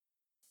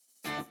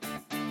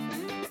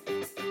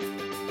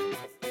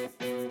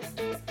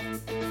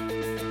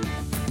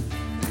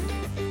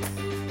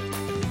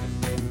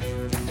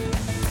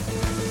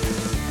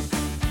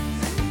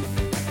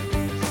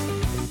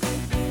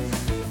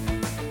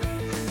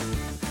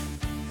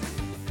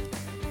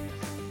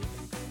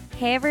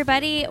Hey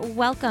everybody,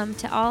 welcome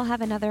to All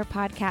Have Another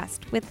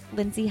podcast with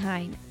Lindsay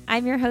Hein.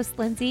 I'm your host,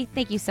 Lindsay.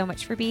 Thank you so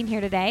much for being here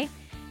today.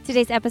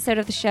 Today's episode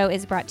of the show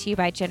is brought to you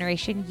by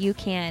Generation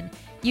UCAN.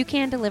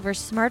 UCAN delivers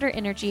smarter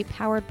energy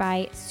powered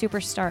by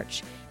super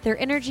starch. Their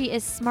energy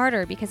is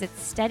smarter because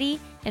it's steady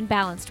and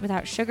balanced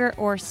without sugar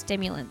or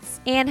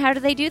stimulants. And how do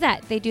they do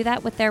that? They do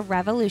that with their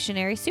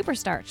revolutionary super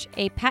starch,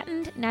 a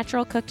patented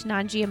natural cooked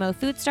non-GMO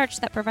food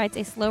starch that provides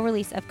a slow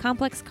release of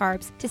complex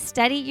carbs to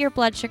steady your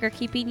blood sugar,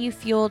 keeping you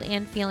fueled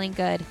and feeling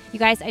good. You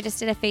guys, I just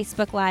did a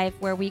Facebook Live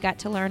where we got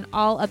to learn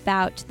all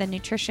about the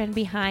nutrition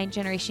behind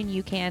Generation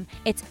UCAN.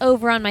 It's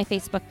over on my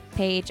Facebook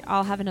page.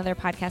 I'll have another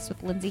podcast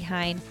with Lindsay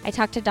Hein. I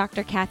talked to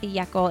Dr. Kathy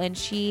Yeckel and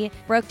she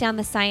broke down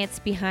the science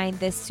behind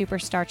this super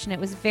starch and it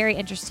was very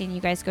interesting.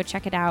 You guys go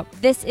check it out.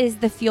 This is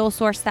the fuel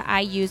source that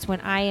I use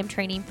when I am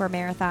training for a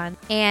marathon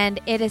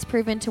and it is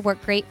proven to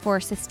work great for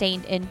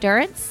sustained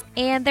endurance,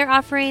 and they're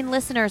offering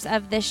listeners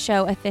of this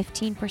show a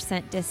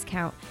 15%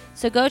 discount.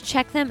 So go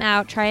check them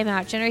out, try them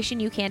out,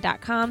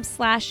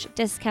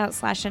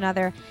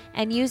 generationucan.com/discount/another,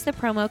 and use the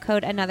promo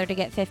code another to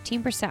get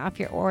 15% off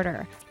your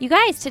order. You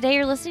guys, today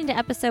you're listening to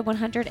episode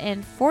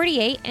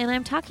 148, and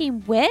I'm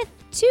talking with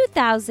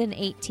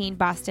 2018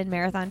 Boston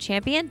Marathon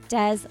champion,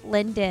 Des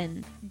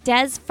Linden.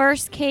 Des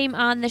first came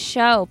on the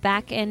show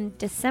back in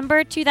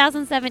December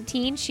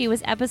 2017. She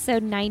was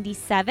episode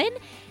 97,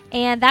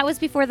 and that was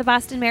before the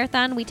Boston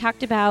Marathon. We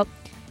talked about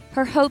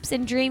her hopes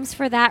and dreams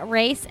for that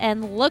race,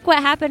 and look what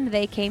happened.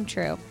 They came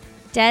true.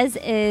 Des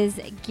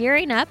is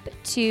gearing up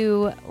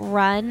to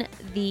run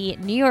the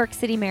New York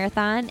City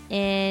Marathon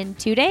in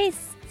 2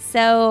 days.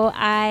 So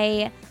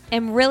I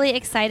am really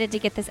excited to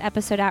get this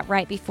episode out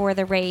right before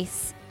the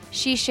race.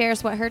 She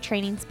shares what her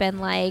training's been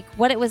like,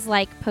 what it was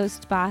like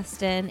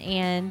post-Boston,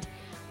 and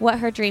what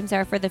her dreams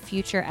are for the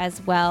future as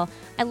well.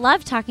 I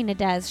love talking to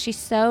Des. She's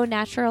so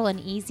natural and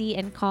easy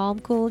and calm,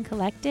 cool, and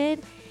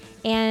collected.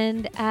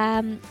 And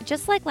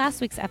just like last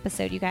week's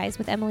episode, you guys,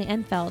 with Emily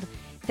Enfeld,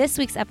 this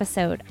week's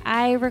episode,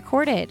 I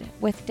recorded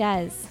with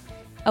Des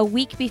a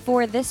week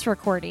before this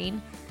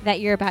recording that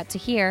you're about to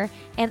hear,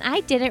 and I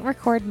didn't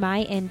record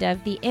my end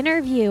of the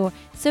interview.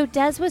 So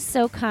Des was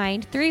so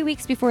kind 3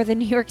 weeks before the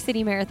New York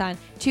City Marathon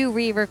to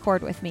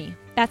re-record with me.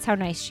 That's how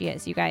nice she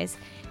is, you guys.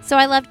 So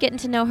I loved getting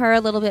to know her a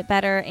little bit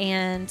better,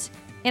 and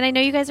I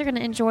know you guys are going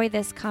to enjoy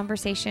this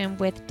conversation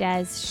with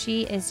Des.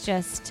 She's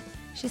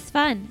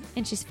fun,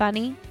 and she's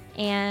funny,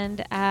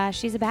 and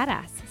she's a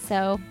badass.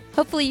 So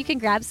hopefully you can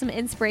grab some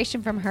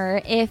inspiration from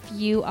her if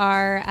you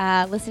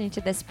are listening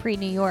to this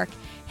pre-New York.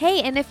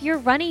 Hey, and if you're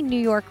running New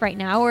York right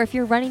now, or if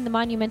you're running the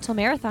Monumental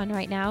Marathon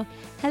right now,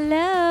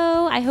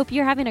 hello. I hope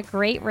you're having a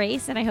great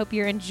race, and I hope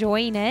you're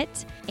enjoying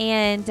it,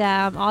 and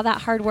all that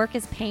hard work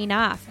is paying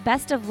off.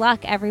 Best of luck,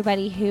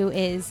 everybody who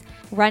is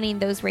running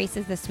those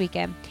races this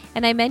weekend.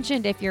 And I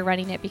mentioned if you're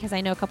running it because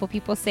I know a couple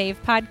people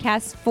save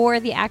podcasts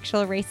for the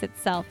actual race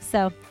itself.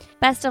 So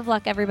best of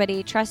luck,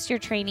 everybody. Trust your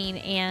training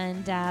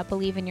and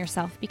believe in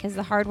yourself because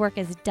the hard work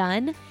is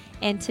done,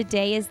 and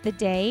today is the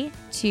day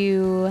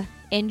to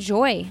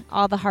enjoy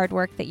all the hard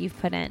work that you've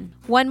put in.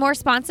 One more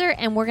sponsor,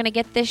 and we're going to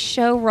get this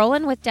show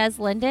rolling with Des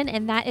Linden,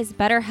 and that is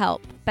BetterHelp.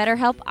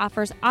 BetterHelp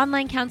offers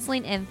online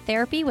counseling and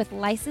therapy with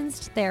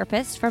licensed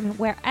therapists from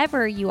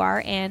wherever you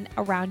are and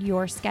around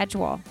your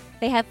schedule.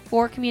 They have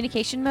 4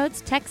 communication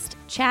modes: text,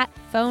 chat,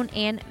 phone,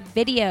 and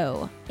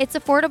video. It's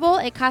affordable.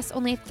 It costs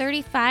only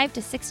 $35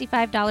 to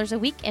 $65 a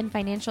week, and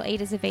financial aid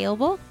is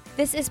available.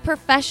 This is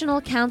professional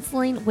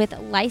counseling with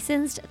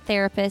licensed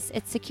therapists.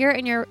 It's secure,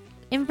 and your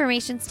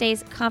information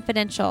stays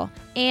confidential.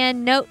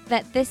 And note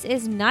that this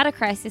is not a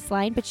crisis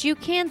line, but you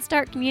can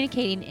start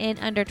communicating in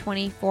under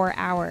 24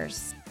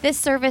 hours. This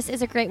service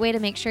is a great way to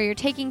make sure you're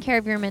taking care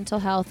of your mental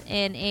health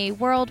in a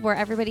world where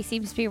everybody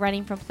seems to be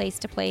running from place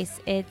to place.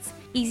 It's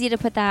easy to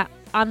put that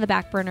on the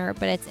back burner,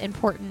 but it's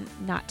important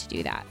not to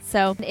do that.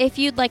 So if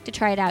you'd like to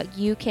try it out,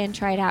 you can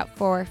try it out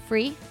for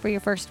free for your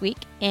first week,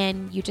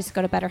 and you just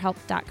go to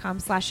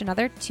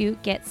betterhelp.com/another to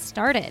get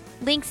started.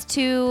 Links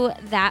to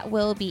that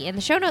will be in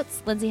the show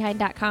notes,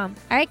 lindsayhine.com.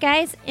 All right,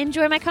 guys,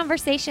 enjoy my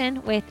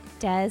conversation with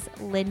Des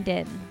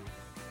Linden.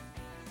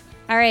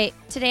 All right,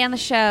 today on the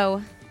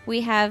show,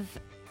 we have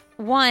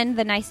 1,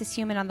 the nicest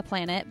human on the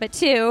planet, but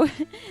 2,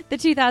 the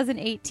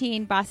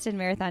 2018 Boston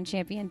Marathon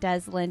champion,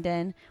 Des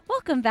Linden.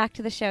 Welcome back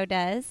to the show,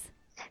 Des.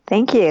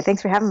 Thank you.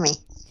 Thanks for having me.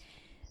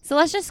 So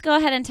let's just go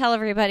ahead and tell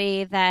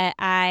everybody that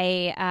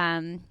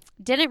I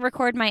didn't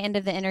record my end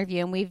of the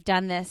interview, and we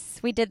did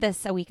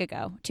this a week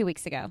ago, 2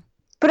 weeks ago.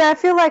 But I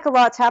feel like a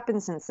lot's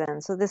happened since then,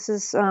 so this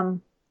is a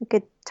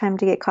good time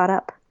to get caught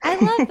up. I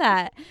love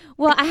that.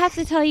 Well, I have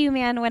to tell you,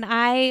 man, when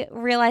I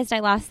realized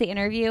I lost the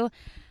interview,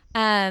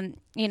 I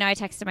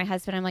texted my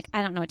husband. I'm like,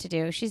 I don't know what to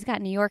do. She's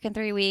got New York in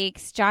 3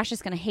 weeks. Josh is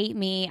going to hate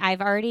me.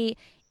 I've already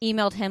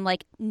emailed him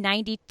like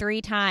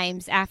 93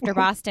 times after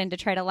Boston to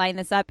try to line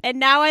this up. And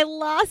now I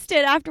lost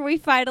it after we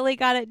finally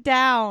got it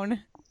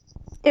down.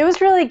 It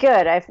was really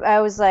good. I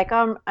was like,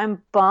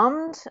 I'm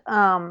bummed.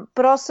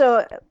 But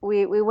also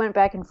we went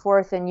back and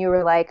forth and you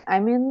were like,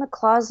 I'm in the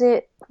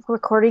closet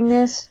recording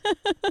this.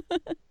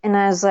 And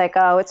I was like,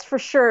 oh, it's for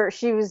sure.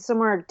 She was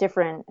somewhere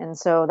different. And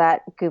so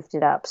that goofed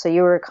it up. So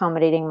you were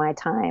accommodating my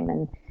time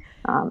and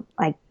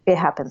it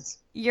happens.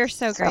 You're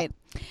so great.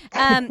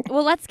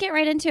 Well, let's get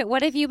right into it.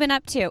 What have you been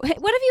up to? What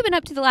have you been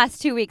up to the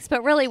last 2 weeks?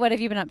 But really, what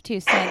have you been up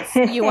to since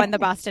you won the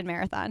Boston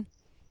Marathon?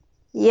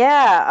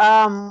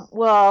 Yeah.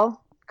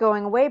 Well,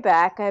 going way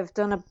back, I've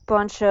done a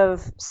bunch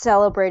of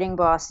celebrating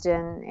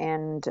Boston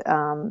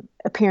and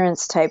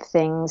appearance type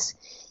things.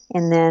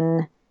 And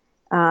then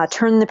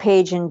turned the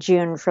page in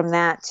June from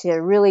that to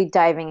really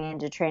diving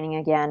into training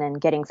again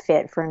and getting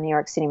fit for a New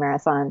York City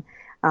Marathon,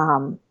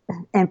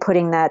 and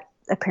putting that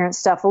appearance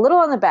stuff a little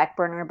on the back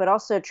burner, but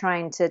also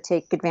trying to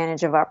take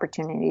advantage of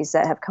opportunities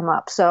that have come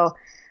up. So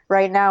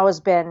right now has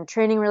been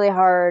training really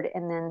hard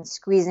and then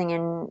squeezing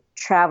in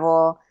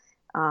travel.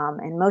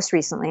 And most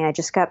recently, I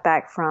just got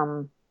back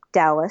from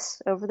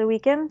Dallas over the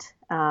weekend,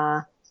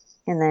 and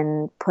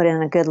then put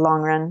in a good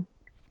long run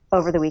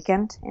over the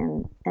weekend,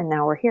 and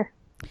now we're here.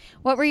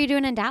 What were you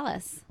doing in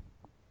Dallas?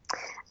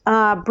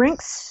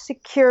 Brinks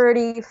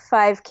Security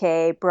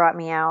 5K brought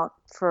me out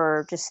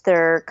for just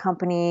their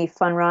company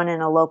fun run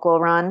and a local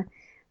run.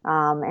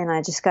 And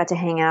I just got to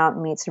hang out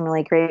and meet some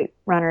really great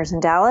runners in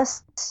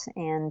Dallas,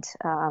 and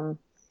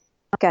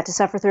got to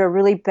suffer through a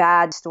really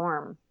bad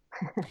storm.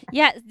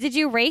 Yeah. Did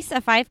you race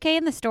a 5K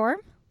in the storm?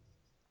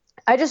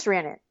 I just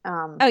ran it.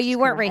 Oh, you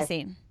weren't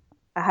racing.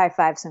 I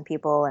high-fived some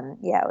people, and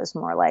yeah, it was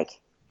more like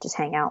just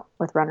hang out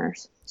with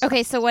runners. So.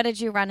 Okay, so what did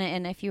you run it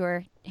in if you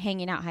were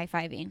hanging out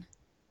high-fiving?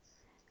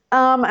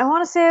 I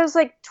want to say it was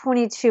like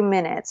 22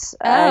 minutes.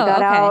 Oh,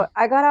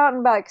 I got out in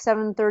about like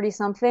 7:30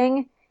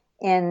 something,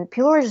 and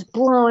people were just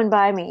blowing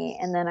by me,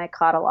 and then I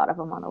caught a lot of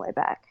them on the way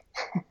back.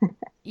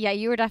 Yeah,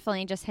 you were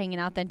definitely just hanging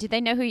out then. Did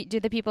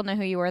the people know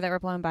who you were that were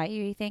blowing by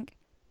you think?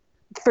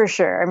 For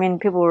sure. I mean,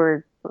 people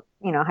were,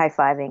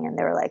 high-fiving, and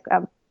they were like,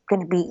 I'm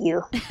going to beat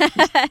you.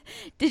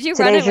 Did you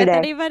run it with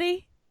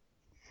anybody?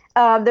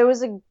 There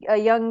was a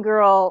young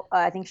girl,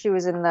 I think she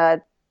was in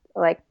the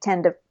like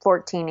 10 to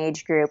 14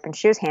 age group, and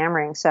she was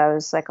hammering. So I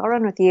was like, I'll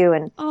run with you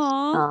and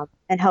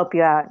help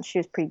you out. And she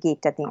was pretty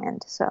geeked at the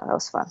end. So that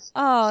was fun.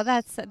 Oh,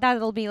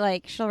 that'll be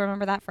like, she'll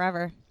remember that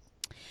forever.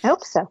 I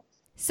hope so.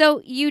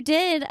 So you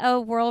did a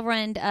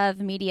whirlwind of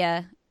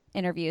media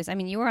interviews. I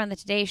mean, you were on the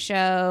Today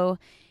Show.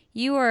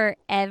 You were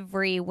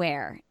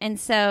everywhere. And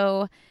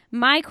so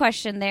my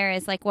question there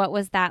is like, what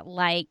was that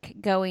like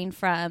going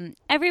from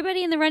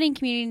everybody in the running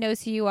community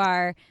knows who you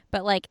are,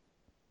 but like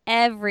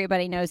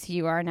everybody knows who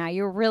you are now?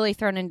 You're really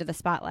thrown into the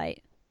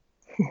spotlight.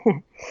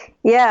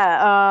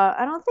 Yeah.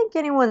 I don't think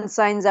anyone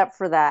signs up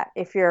for that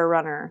if you're a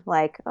runner.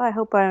 Like, oh, I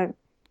hope I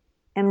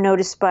am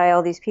noticed by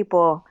all these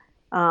people.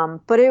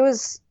 But it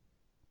was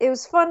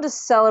fun to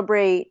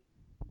celebrate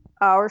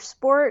our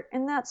sport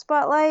in that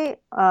spotlight.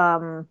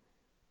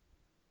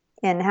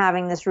 And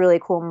having this really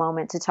cool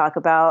moment to talk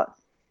about.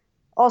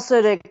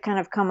 Also to kind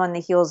of come on the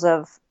heels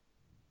of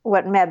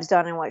what Meb's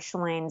done and what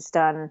Shalane's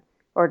done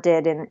or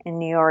did in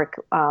New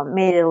York,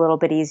 made it a little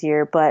bit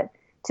easier. But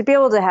to be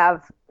able to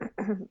have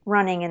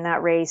running in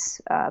that race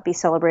be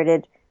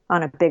celebrated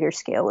on a bigger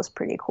scale was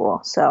pretty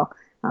cool. So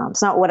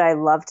it's not what I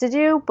love to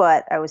do,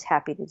 but I was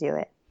happy to do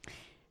it.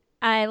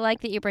 I like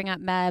that you bring up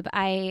Meb.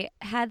 I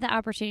had the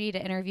opportunity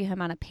to interview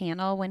him on a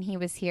panel when he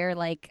was here,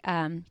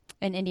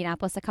 in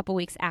Indianapolis a couple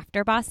weeks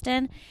after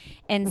Boston.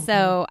 And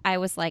so I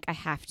was like, I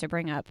have to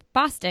bring up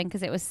Boston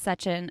because it was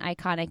such an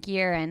iconic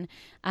year. And,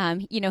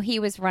 he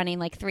was running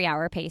like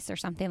 3-hour pace or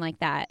something like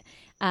that.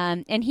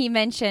 And he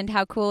mentioned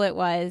how cool it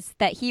was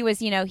that he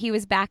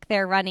was back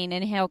there running,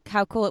 and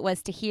how cool it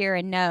was to hear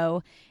and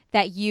know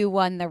that you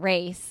won the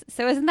race.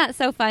 So isn't that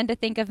so fun to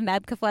think of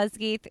Meb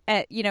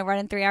Keflezighi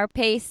running 3-hour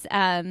pace,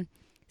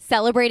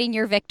 celebrating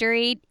your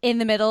victory in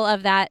the middle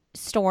of that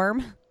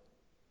storm?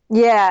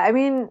 Yeah, I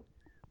mean,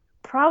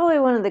 probably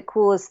one of the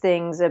coolest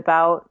things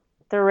about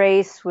the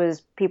race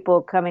was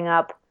people coming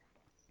up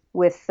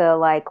with the,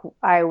 like,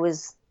 I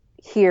was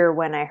here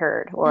when I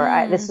heard, or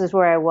this is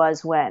where I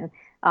was when.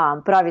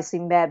 But obviously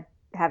Meb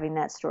having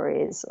that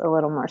story is a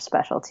little more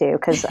special too,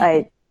 because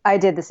I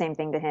did the same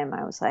thing to him.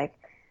 I was like,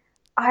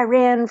 I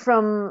ran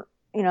from,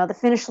 the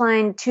finish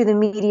line to the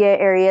media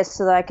area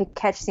so that I could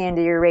catch the end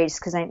of your race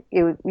because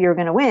you were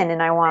going to win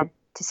and I wanted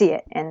to see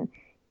it. And,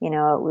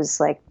 it was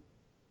like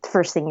the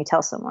first thing you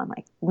tell someone,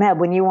 like, Meb,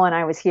 when you won,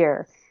 I was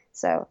here.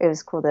 So it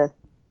was cool to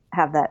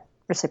have that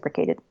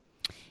reciprocated.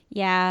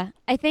 Yeah.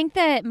 I think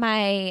that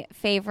my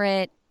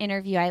favorite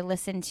interview I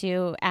listened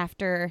to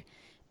after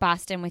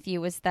Boston with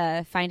you was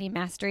the Finding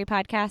Mastery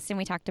podcast. And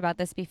we talked about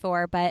this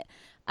before, but,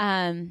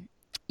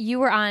 you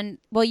were on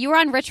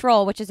Rich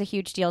Roll, which is a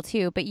huge deal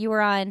too, but you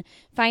were on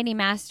Finding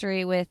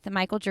Mastery with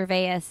Michael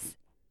Gervais,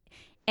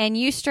 and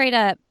you straight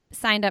up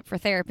signed up for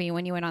therapy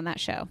when you went on that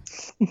show.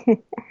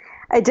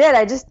 I did.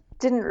 I just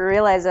didn't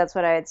realize that's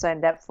what I had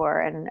signed up for.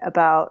 And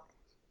about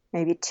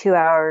maybe 2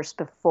 hours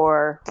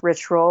before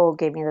Rich Roll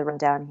gave me the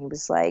rundown, he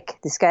was like,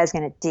 this guy's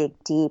going to dig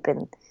deep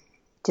and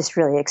just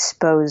really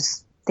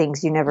expose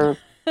things you never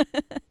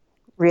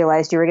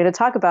realized you were going to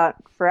talk about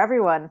for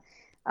everyone.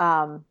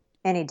 And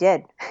he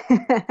did.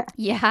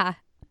 Yeah.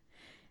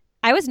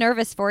 I was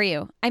nervous for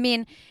you. I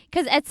mean,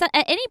 because at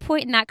any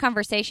point in that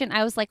conversation,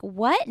 I was like,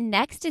 what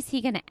next is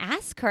he going to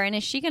ask her? And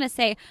is she going to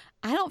say,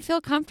 I don't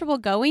feel comfortable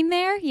going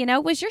there? You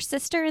know, was your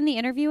sister in the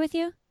interview with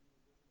you?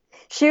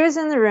 She was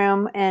in the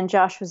room and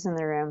Josh was in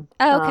the room.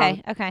 Oh,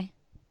 okay. Okay.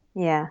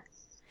 Yeah.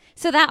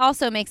 So that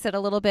also makes it a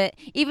little bit,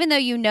 even though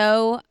you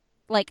know,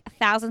 like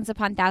thousands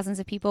upon thousands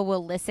of people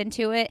will listen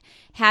to it,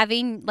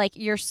 having like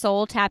your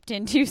soul tapped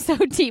into so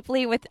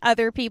deeply with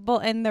other people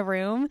in the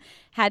room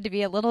had to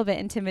be a little bit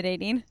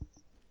intimidating.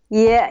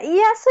 Yeah,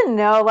 yes and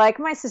no. Like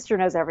my sister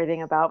knows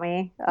everything about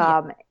me.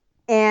 Yeah.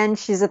 And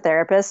she's a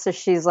therapist, so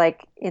she's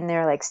like in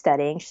there like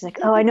studying. She's like,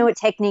 "Oh, I know what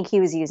technique he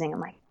was using."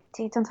 I'm like,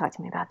 "Dude, don't talk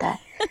to me about that."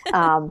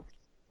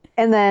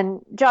 And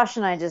then Josh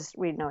and I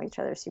we know each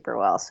other super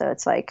well, so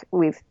it's like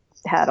we've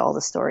had all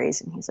the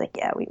stories, and he's like,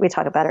 "Yeah, we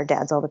talk about our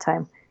dads all the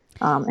time,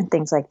 and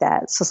things like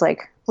that." So it's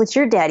like, "What's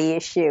your daddy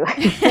issue?"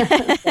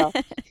 So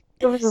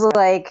it was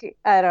like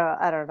I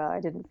don't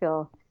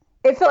know.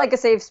 It felt like a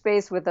safe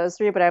space with those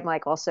three, but I'm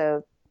like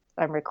also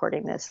I'm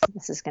recording this.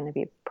 This is going to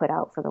be put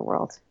out for the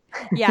world.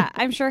 Yeah,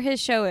 I'm sure his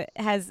show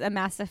has a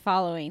massive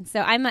following.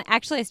 So I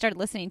started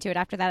listening to it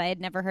after that. I had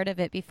never heard of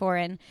it before,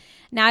 and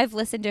now I've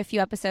listened to a few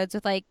episodes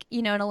with like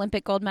an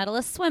Olympic gold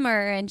medalist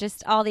swimmer and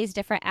just all these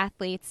different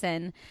athletes,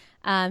 and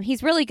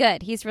he's really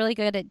good. He's really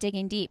good at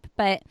digging deep.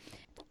 But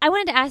I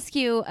wanted to ask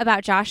you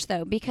about Josh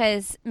though,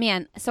 because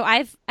man, so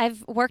I've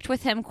worked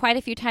with him quite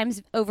a few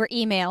times over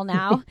email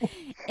now,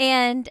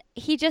 and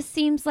he just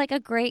seems like a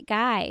great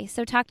guy.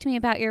 So talk to me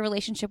about your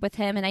relationship with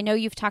him. And I know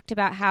you've talked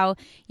about how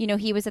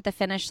he was at the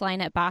finish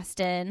line at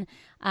Boston,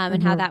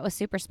 and how that was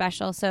super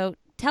special. So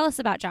tell us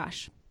about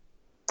Josh.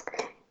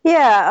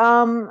 Yeah,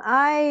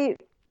 I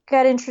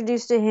got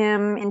introduced to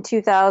him in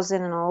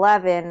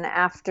 2011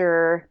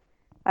 after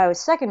I was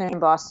second in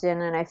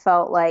Boston, and I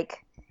felt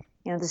like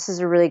this is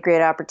a really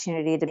great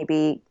opportunity to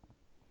maybe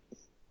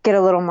get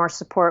a little more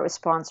support with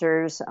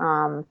sponsors.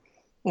 And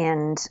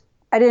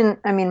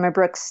my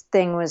Brooks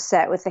thing was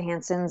set with the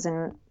Hansons,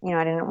 and,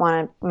 I didn't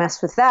want to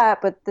mess with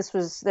that, but there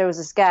was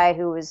this guy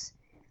who was,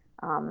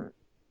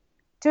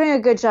 doing a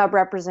good job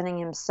representing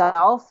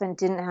himself and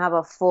didn't have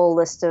a full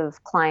list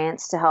of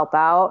clients to help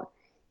out.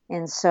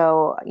 And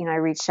so, I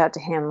reached out to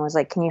him and was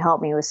like, can you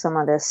help me with some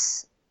of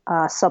this,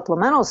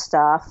 supplemental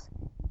stuff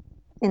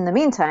in the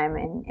meantime?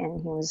 And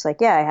he was like,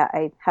 yeah,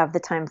 I have the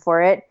time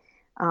for it.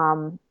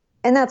 And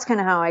that's kind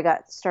of how I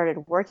got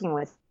started working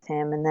with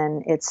him. And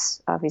then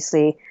it's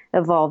obviously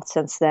evolved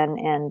since then.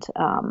 And,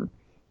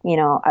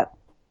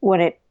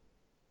 when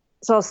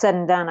it's all said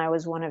and done, I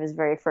was one of his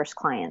very first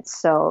clients.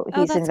 So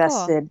he's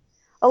invested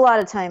a lot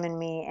of time in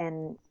me,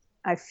 and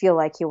I feel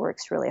like he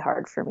works really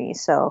hard for me.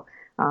 So,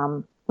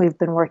 we've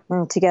been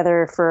working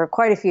together for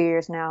quite a few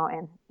years now,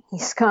 and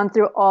he's gone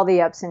through all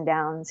the ups and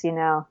downs,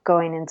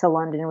 going into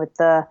London with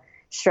the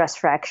stress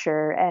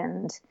fracture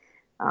and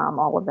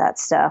all of that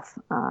stuff.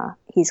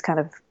 He's kind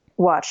of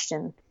watched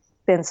and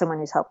been someone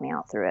who's helped me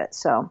out through it.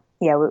 So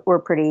yeah, we're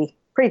pretty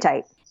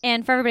tight.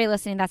 And for everybody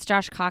listening, that's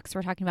Josh Cox.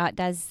 We're talking about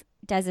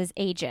Dez's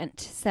agent.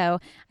 So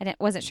I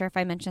wasn't sure if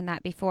I mentioned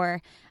that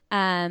before.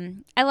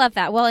 I love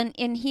that. Well,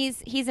 and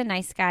he's a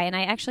nice guy. And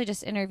I actually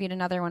just interviewed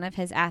another one of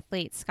his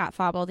athletes, Scott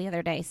Fauble, the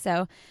other day.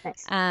 So,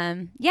 nice.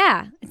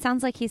 Yeah, it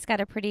sounds like he's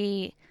got a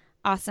pretty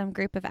awesome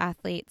group of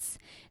athletes.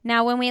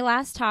 Now, when we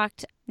last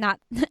talked, not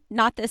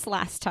this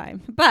last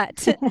time,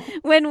 but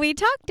when we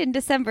talked in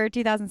December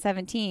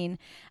 2017,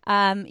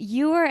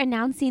 you were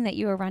announcing that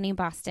you were running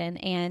Boston,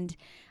 and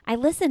I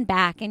listened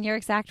back, and your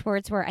exact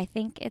words were, I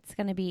think it's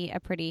going to be a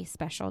pretty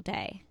special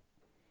day.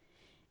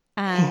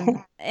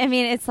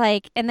 It's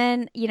like, and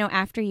then,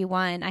 after you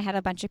won, I had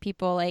a bunch of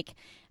people like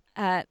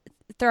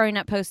throwing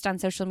up posts on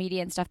social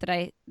media and stuff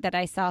that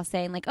I saw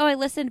saying like, oh, I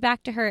listened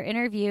back to her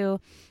interview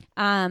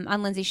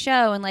on Lindsay's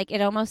show, and like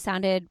it almost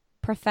sounded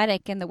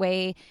prophetic in the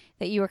way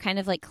that you were kind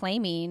of like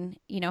claiming,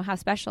 how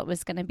special it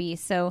was going to be.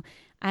 So,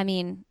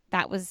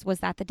 was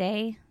that the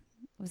day?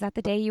 Was that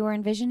the day you were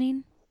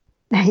envisioning?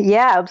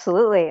 Yeah,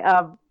 absolutely.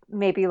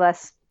 Maybe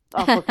less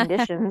awful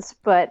conditions,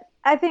 but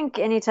I think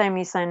anytime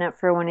you sign up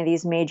for one of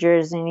these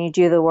majors and you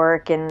do the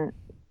work and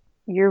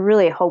you're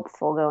really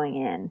hopeful going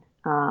in,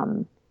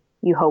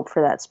 you hope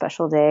for that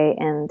special day,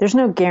 and there's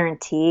no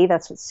guarantee.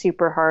 That's what's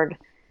super hard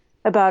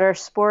about our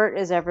sport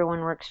is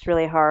everyone works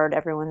really hard.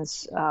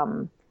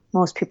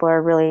 Most people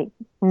are really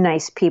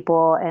nice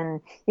people, and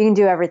you can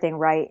do everything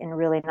right and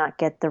really not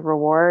get the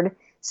reward.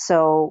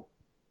 So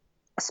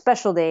a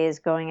special day is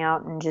going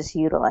out and just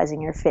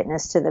utilizing your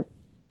fitness to the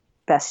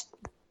best,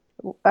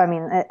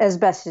 as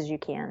best as you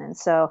can. And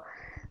so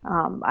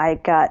I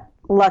got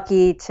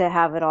lucky to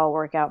have it all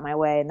work out my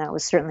way, and that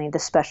was certainly the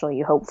special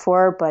you hope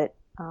for. But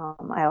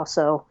I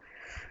also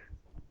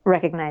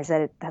recognize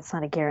that that's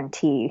not a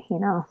guarantee,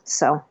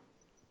 so.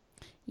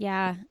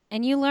 Yeah.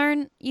 And you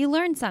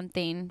learn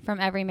something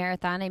from every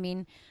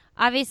marathon.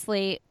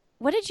 Obviously,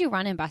 what did you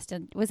run in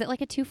Boston? Was it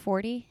like a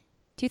 240,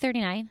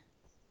 239?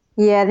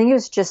 Yeah, I think it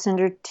was just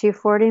under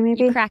 240, You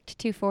maybe. cracked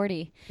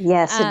 240.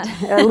 Yes, Uh,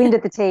 I leaned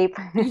at the tape.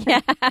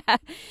 yeah.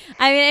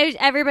 I mean,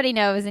 everybody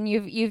knows, and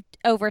you've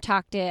over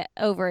talked it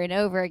over and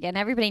over again.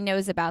 Everybody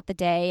knows about the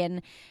day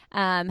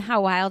and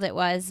how wild it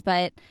was,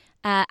 but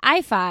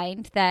I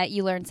find that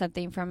you learn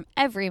something from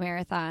every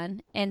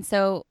marathon. And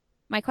so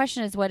my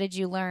question is, what did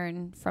you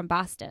learn from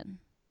Boston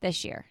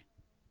this year?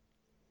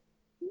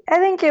 I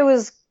think it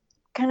was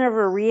kind of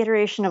a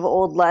reiteration of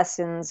old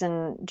lessons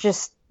and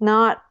just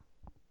not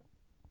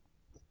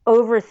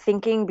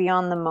overthinking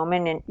beyond the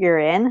moment you're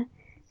in.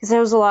 Because there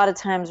was a lot of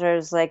times where I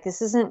was like,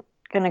 this isn't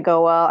going to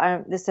go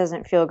well. This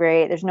doesn't feel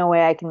great. There's no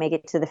way I can make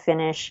it to the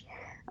finish.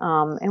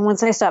 And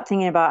once I stopped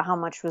thinking about how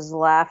much was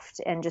left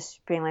and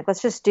just being like,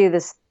 let's just do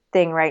this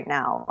thing right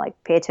now, like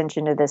pay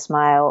attention to this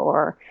mile.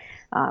 Or,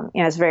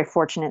 it's very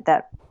fortunate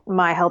that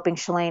my helping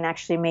Shalane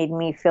actually made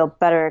me feel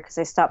better because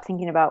I stopped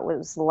thinking about what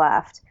was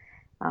left.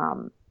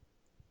 Um,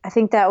 I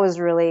think that was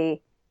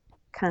really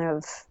kind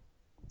of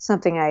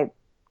something I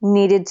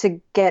needed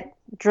to get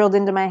drilled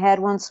into my head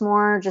once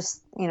more,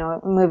 just,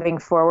 moving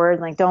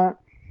forward. Like, don't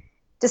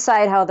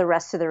decide how the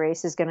rest of the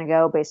race is going to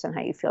go based on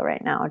how you feel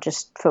right now.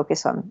 Just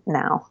focus on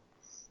now.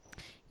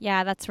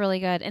 Yeah, that's really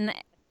good. And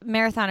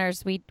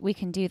marathoners, we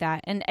can do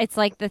that. And it's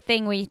like the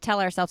thing we tell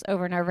ourselves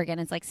over and over again.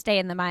 It's like stay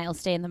in the mile,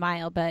 stay in the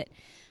mile. But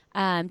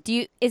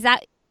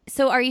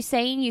so are you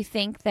saying you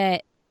think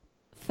that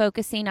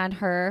focusing on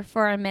her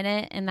for a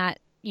minute in that,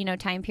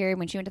 time period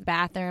when she went to the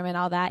bathroom and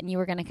all that, and you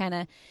were going to kind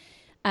of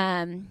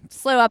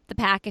slow up the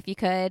pack if you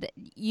could,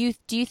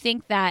 do you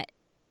think that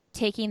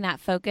taking that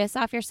focus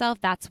off yourself,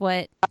 that's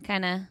what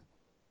kind of,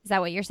 is that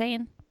what you're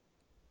saying?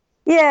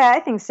 Yeah, I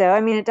think so. I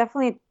mean, it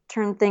definitely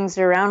turned things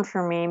around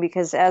for me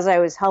because as I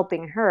was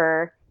helping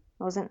her,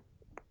 I wasn't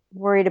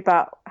worried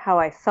about how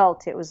I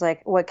felt. It was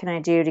like, what can I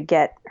do to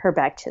get her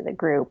back to the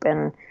group?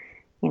 And,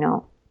 you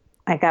know,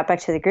 I got back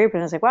to the group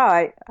and I was like,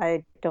 wow,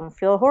 I don't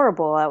feel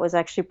horrible. That was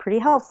actually pretty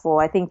helpful.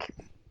 I think,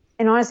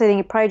 and honestly, I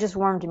think it probably just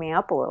warmed me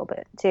up a little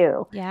bit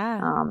too.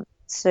 Yeah.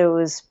 So it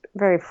was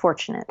very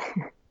fortunate.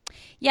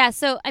 Yeah.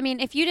 So, I mean,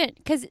 if you didn't,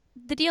 because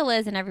the deal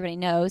is, and everybody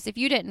knows, if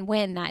you didn't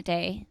win that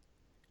day,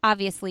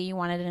 obviously you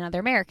wanted another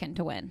American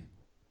to win.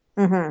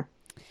 hmm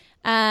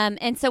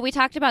And so we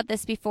talked about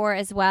this before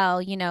as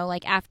well,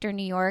 like after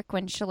New York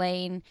when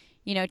Shalane,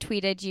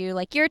 tweeted you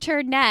like your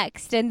turn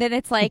next. And then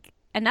it's like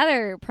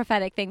another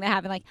prophetic thing that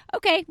happened. Like,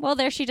 okay, well,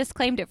 there she just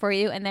claimed it for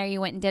you. And there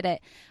you went and did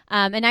it.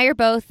 And now you're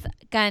both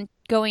going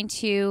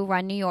to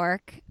run New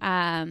York.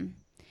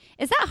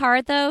 Is that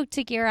hard though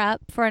to gear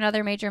up for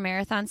another major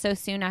marathon so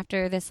soon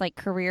after this like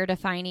career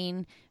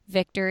defining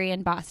victory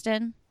in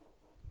Boston?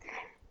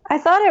 I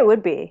thought it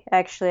would be,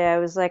 actually. I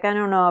was like, I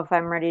don't know if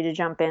I'm ready to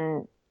jump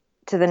in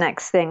to the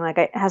next thing. Like,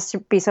 it has to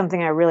be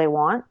something I really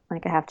want.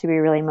 Like, I have to be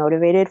really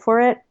motivated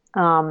for it.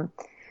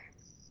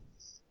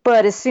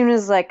 But as soon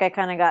as like I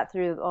kind of got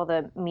through all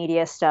the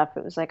media stuff,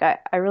 it was like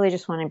I really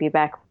just want to be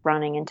back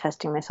running and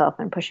testing myself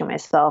and pushing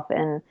myself.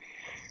 And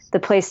the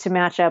place to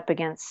match up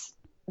against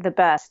the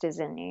best is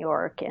in New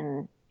York.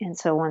 And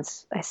so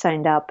once I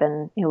signed up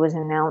and it was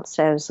announced,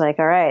 I was like,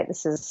 all right,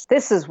 this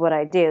is what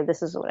I do.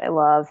 This is what I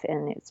love,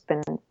 and it's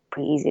been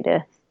pretty easy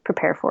to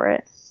prepare for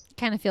it.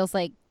 Kind of feels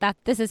like that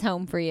this is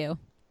home for you.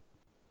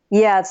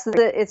 Yeah,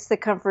 it's the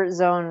comfort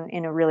zone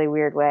in a really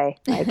weird way.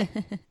 Like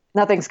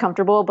nothing's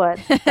comfortable, but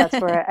that's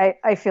where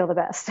I feel the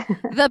best.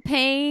 The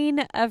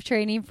pain of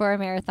training for a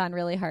marathon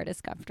really hard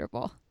is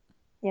comfortable.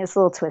 Yeah, it's a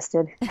little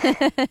twisted.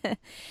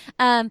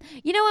 When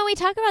we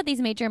talk about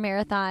these major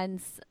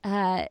marathons,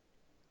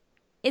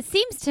 it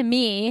seems to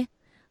me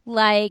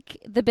like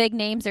the big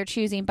names are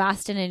choosing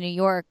Boston and New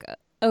York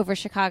over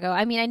Chicago.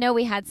 I mean, I know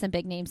we had some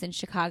big names in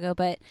Chicago,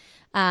 but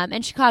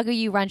in Chicago,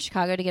 you run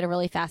Chicago to get a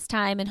really fast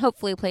time and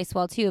hopefully place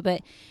well too.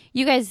 But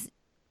you guys,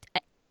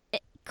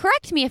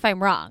 correct me if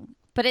I'm wrong,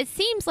 but it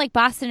seems like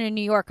Boston and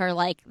New York are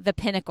like the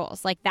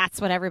pinnacles. Like that's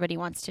what everybody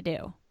wants to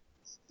do.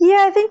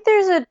 Yeah, I think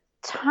there's a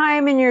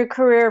time in your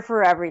career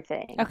for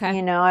everything. Okay.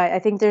 I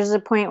think there's a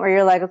point where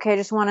you're like, okay, I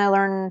just want to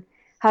learn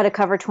how to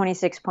cover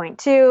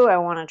 26.2. I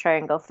want to try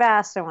and go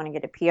fast. I want to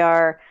get a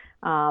PR.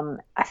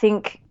 I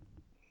think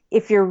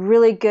if you're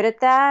really good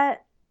at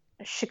that,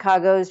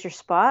 Chicago's your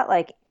spot.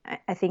 Like,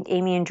 I think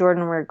Amy and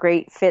Jordan were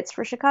great fits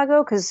for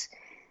Chicago because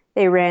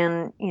they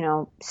ran,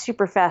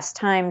 super fast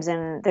times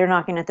and they're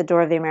knocking at the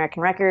door of the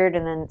American record.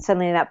 And then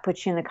suddenly that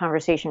puts you in the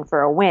conversation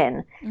for a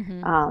win.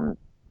 Mm-hmm.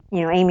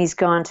 Amy's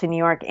gone to New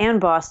York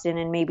and Boston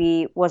and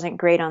maybe wasn't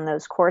great on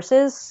those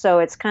courses. So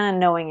it's kind of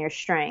knowing your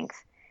strength.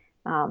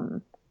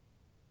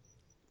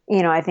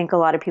 I think a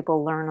lot of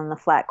people learn on the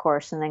flat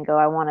course and then go,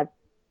 I want to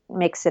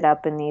mix it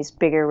up in these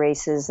bigger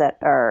races that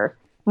are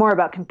more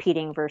about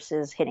competing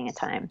versus hitting a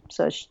time.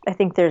 So I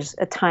think there's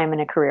a time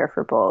and a career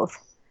for both.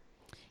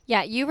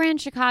 Yeah, you ran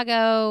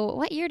Chicago.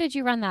 What year did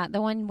you run that?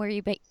 The one where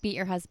you beat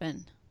your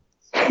husband?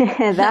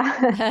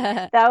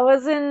 that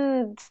was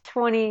in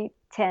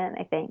 2010,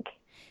 I think.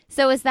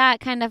 So is that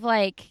kind of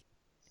like,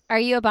 are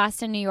you a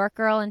Boston, New York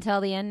girl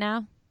until the end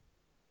now?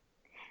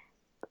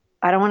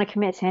 I don't want to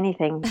commit to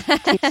anything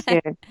too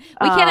soon.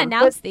 We can't But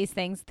announce these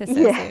things so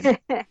soon.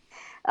 yeah.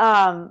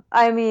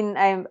 I mean,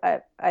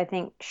 I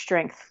think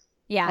strength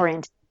Yeah.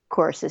 oriented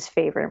courses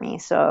favor me.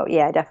 So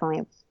yeah, I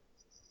definitely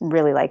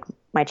really like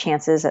my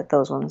chances at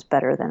those ones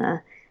better than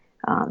a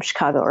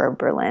Chicago or a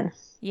Berlin per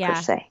Yeah.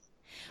 se.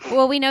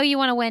 Well, we know you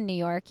want to win New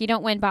York. You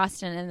don't win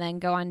Boston and then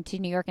go on to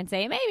New York and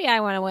say, maybe I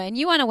want to win.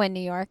 You want to win New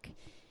York.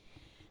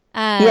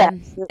 Yeah,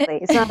 Um, absolutely.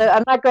 It's not.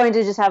 I'm not going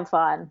to just have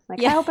fun. Like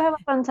I yeah. hope I have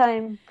a fun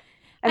time.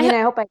 I I, mean, ho-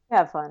 I hope I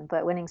have fun,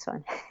 but winning's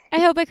fun. I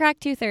hope I crack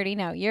 230.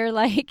 No, you're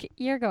like,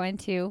 you're going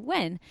to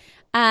win.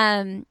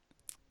 Um,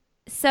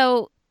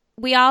 so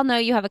we all know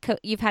you have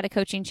you've had a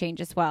coaching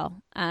change as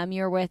well.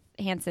 You were with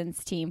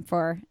Hanson's team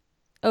for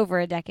over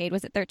a decade.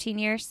 Was it 13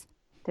 years?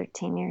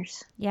 13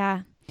 years.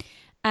 Yeah.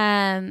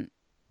 Um,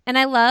 and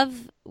I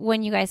love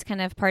when you guys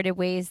kind of parted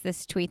ways,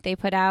 this tweet they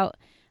put out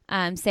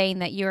saying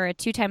that you're a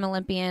 2-time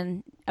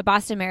Olympian, a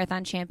Boston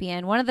Marathon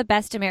champion, one of the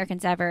best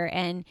Americans ever,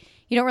 and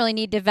you don't really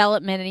need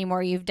development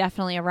anymore. You've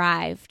definitely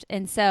arrived.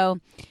 And so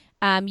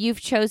you've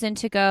chosen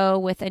to go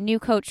with a new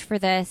coach for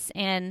this,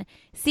 and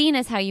seeing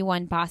as how you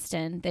won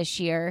Boston this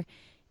year,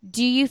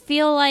 do you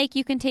feel like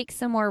you can take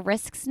some more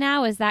risks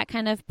now? Is that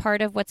kind of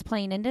part of what's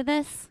playing into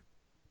this?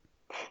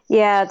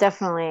 Yeah,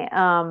 definitely.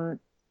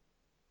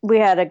 We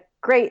had a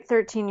great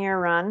 13-year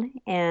run,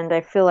 and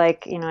I feel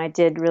like, I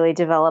did really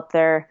develop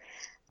there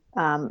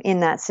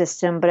in that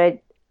system.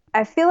 But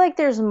I feel like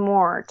there's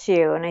more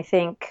too, and I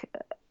think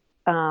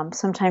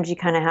sometimes you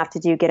kind of have to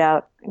get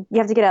out. You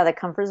have to get out of the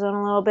comfort zone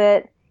a little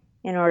bit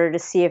in order to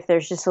see if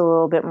there's just a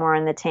little bit more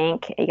in the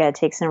tank. You got to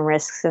take some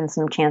risks and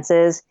some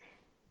chances.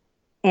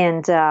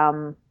 And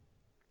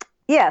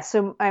yeah,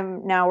 so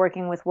I'm now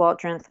working with Walt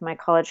Drinth, my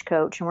college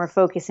coach, and we're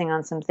focusing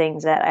on some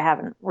things that I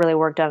haven't really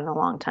worked on in a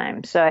long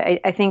time. So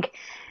I think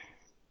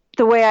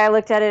the way I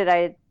looked at it,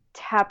 I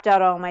tapped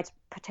out all my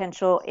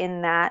potential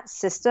in that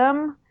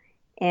system,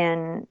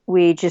 and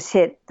we just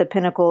hit the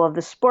pinnacle of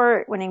the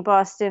sport, winning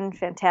Boston,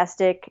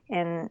 fantastic.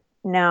 And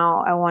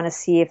now I want to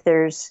see if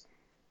there's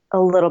a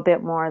little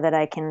bit more that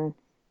I can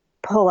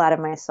pull out of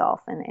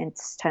myself, and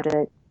it's time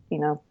to,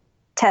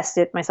 test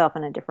it myself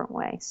in a different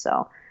way.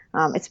 So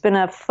it's been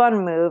a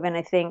fun move, and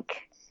I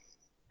think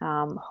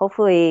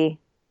hopefully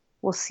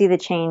we'll see the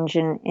change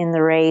in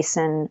the race,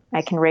 and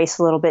I can race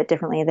a little bit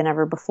differently than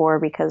ever before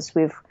because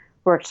we've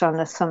worked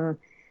on some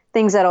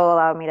things that will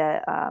allow me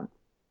to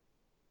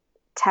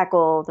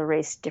tackle the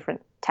race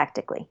different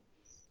tactically.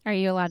 Are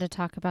you allowed to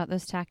talk about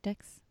those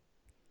tactics?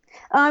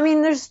 I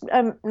mean, there's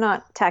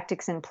not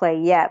tactics in play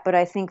yet, but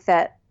I think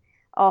that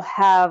I'll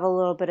have a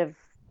little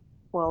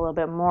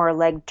bit more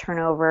leg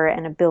turnover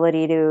and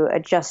ability to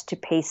adjust to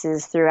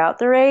paces throughout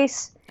the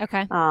race.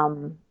 Okay.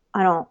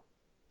 I don't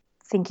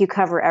think you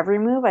cover every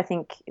move. I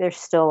think there's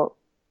still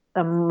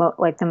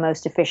like the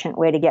most efficient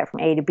way to get from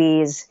A to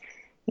B is,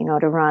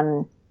 to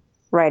run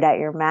right at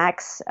your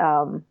max,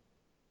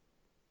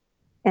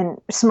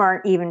 and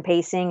smart, even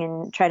pacing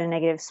and try to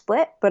negative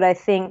split. But I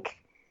think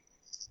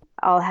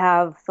I'll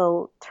have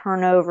the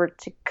turnover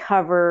to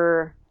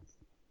cover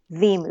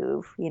the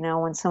move,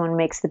 when someone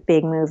makes the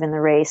big move in the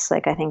race,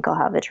 like I think I'll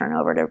have the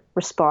turnover to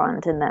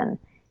respond and then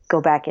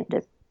go back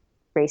into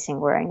racing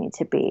where I need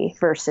to be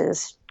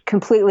versus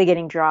completely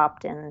getting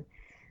dropped and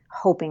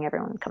hoping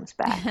everyone comes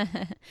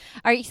back.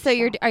 Are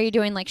you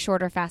doing like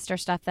shorter, faster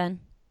stuff then?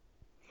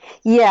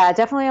 Yeah,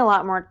 definitely a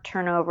lot more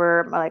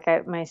turnover. Like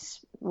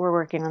we're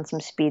working on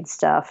some speed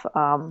stuff.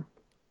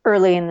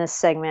 Early in this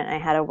segment, I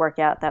had a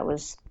workout that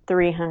was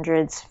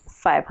 300s,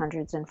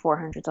 500s, and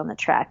 400s on the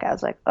track. I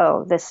was like,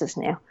 oh, this is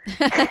new.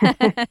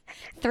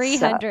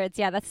 300s.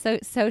 Yeah, that's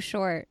so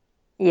short.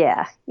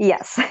 Yeah.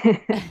 Yes.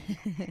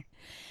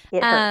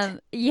 It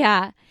hurt.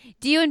 Yeah.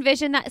 Do you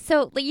envision that?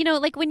 So,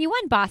 like when you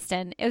won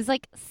Boston, it was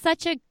like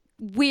such a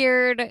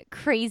weird,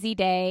 crazy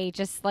day,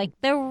 just like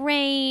the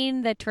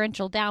rain, the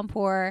torrential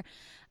downpour.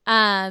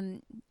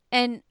 And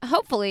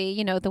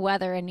hopefully, the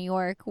weather in New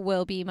York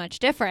will be much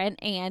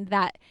different, and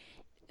that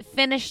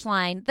finish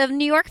line, the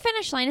New York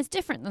finish line is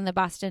different than the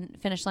Boston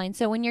finish line.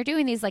 So when you're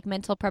doing these like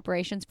mental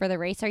preparations for the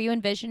race, are you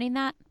envisioning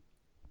that?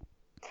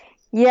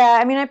 Yeah,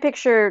 I mean, I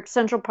picture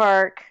Central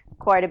Park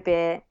quite a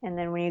bit, and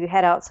then when you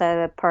head outside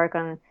of the park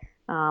on,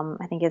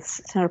 I think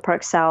it's Central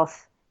Park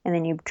South, and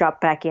then you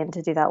drop back in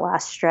to do that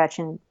last stretch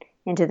and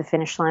into the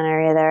finish line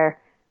area there.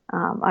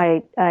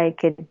 I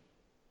could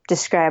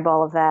describe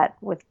all of that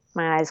with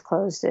my eyes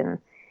closed, and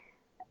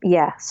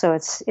yeah, so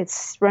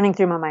it's running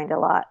through my mind a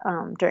lot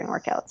during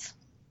workouts.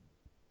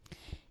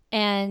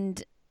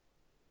 And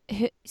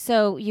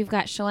so you've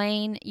got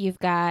Shalane, you've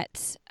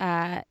got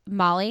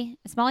Molly.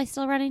 Is Molly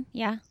still running?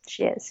 Yeah.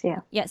 She is, yeah.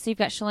 Yeah, so you've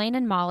got Shalane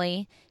and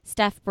Molly,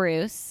 Steph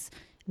Bruce.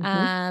 Who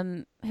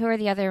are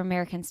the other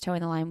Americans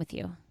towing the line with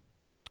you?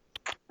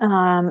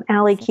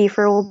 Allie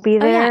Kiefer will be Oh,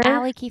 there. yeah,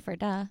 Allie Kiefer,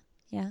 duh.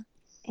 Yeah.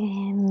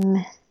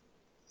 And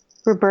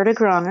Roberta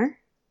Groner.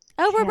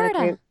 Oh, She had a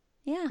Roberta.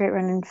 Yeah. great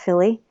run in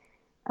Philly.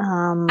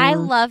 I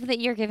love that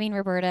you're giving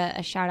Roberta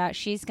a shout out.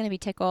 She's going to be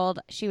tickled.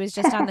 She was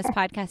just on this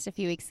podcast a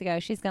few weeks ago.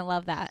 She's going to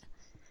love that.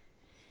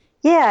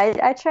 Yeah,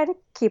 I try to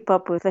keep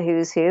up with the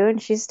who's who,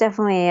 and she's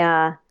definitely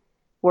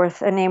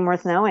worth a name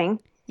worth knowing.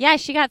 Yeah,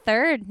 she got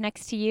third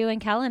next to you and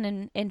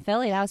Kellen in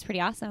Philly. That was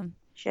pretty awesome.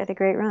 She had a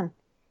great run.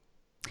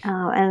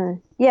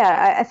 And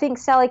yeah, I think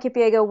Sally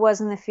Kipyego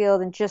was in the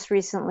field and just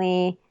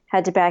recently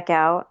had to back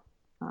out.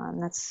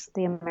 That's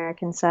the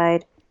American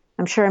side.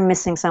 I'm sure I'm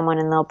missing someone,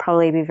 and they'll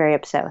probably be very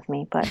upset with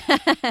me, but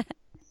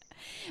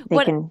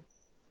they can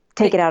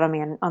take it out on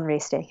me on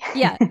race day.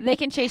 Yeah, they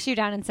can chase you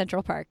down in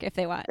Central Park if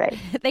they want. Right.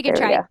 They can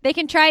try. They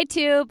can try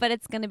to, but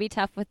it's going to be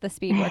tough with the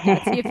speed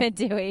workouts you've been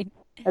doing.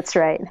 That's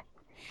right.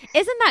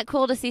 Isn't that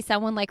cool to see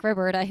someone like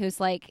Roberta, who's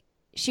like,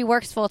 she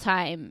works full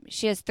time,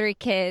 she has 3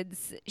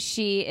 kids,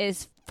 she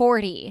is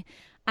 40.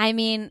 I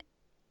mean,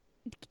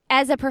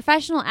 as a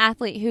professional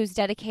athlete who's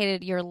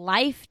dedicated your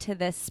life to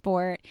this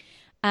sport,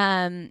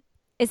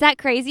 is that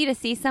crazy to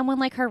see someone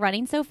like her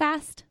running so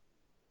fast?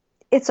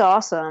 It's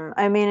awesome.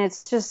 I mean,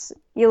 it's just,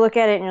 you look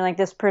at it and you're like,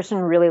 this person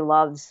really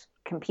loves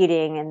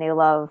competing and they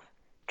love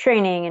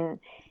training, and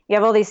you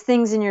have all these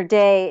things in your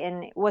day,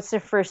 and what's the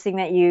first thing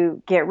that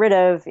you get rid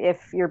of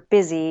if you're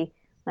busy?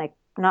 Like,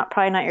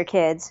 probably not your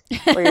kids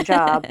or your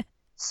job.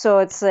 So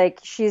it's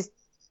like she's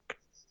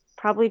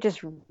probably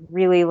just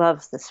really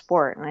loves the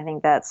sport, and I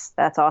think that's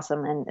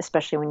awesome, and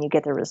especially when you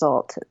get the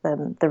result,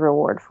 the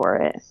reward for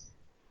it.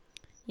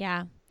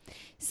 Yeah.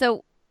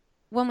 So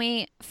when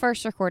we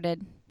first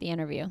recorded the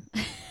interview,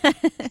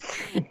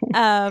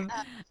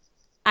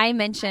 I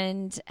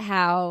mentioned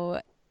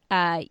how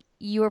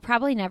you were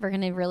probably never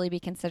going to really be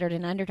considered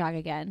an underdog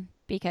again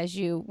because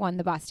you won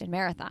the Boston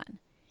Marathon.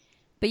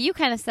 But you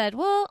kind of said,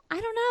 well, I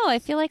don't know. I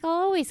feel like I'll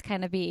always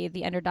kind of be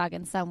the underdog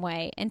in some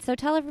way. And so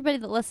tell everybody,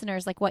 the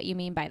listeners, like what you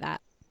mean by that.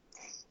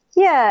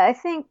 Yeah, I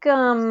think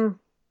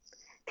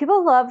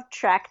people love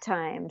track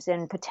times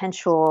and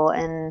potential,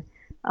 and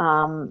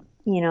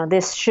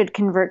this should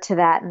convert to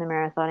that in the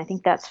marathon. I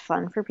think that's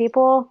fun for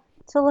people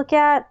to look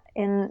at.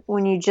 And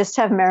when you just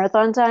have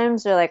marathon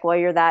times, they're like, well,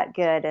 you're that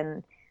good.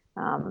 And,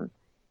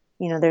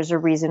 there's a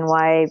reason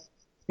why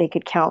they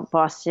could count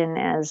Boston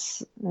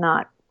as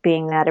not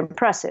being that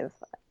impressive.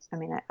 I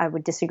mean, I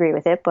would disagree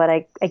with it, but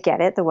I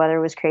get it. The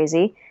weather was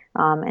crazy.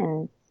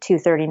 And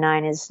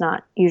 2:39 is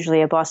not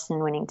usually a Boston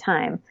winning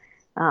time.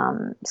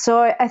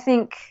 So I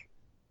think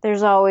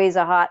there's always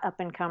a hot up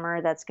and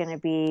comer that's going to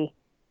be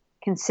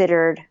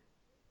considered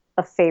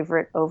a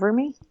favorite over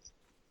me,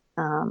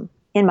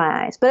 in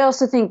my eyes. But I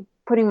also think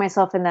putting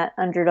myself in that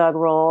underdog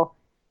role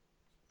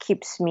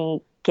keeps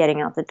me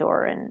getting out the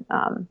door and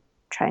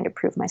trying to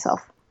prove myself.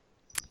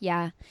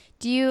 Yeah.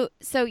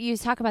 So you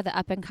talk about the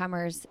up and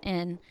comers,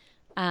 and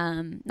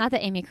not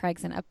that Amy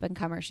Craig's an up and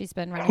comer, she's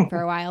been running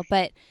for a while,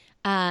 but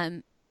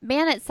man,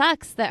 it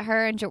sucks that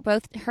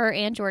both her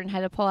and Jordan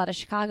had to pull out of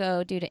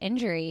Chicago due to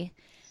injury.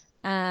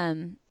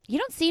 You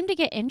don't seem to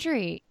get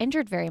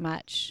injured very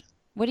much.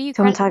 What do you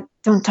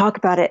don't talk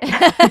about it.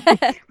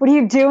 What are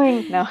you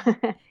doing? No.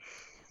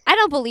 I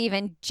don't believe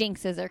in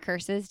jinxes or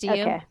curses. Do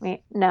you?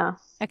 Okay. No.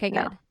 Okay, good.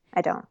 No,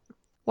 I don't.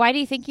 Why do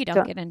you think you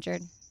don't get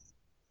injured?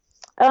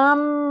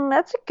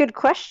 That's a good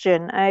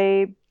question.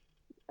 I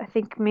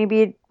think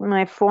maybe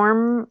my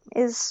form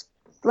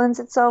lends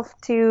itself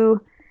to,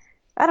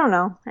 I don't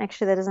know.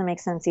 Actually, that doesn't make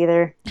sense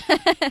either.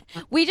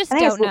 We just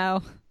don't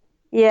know.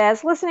 Yeah,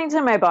 it's listening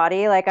to my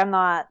body. Like, I'm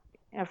not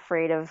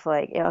afraid of,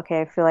 like,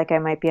 okay, I feel like I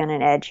might be on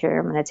an edge here.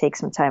 I'm going to take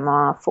some time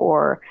off.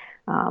 Or,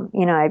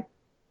 I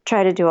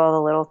try to do all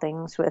the little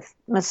things with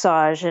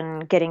massage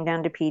and getting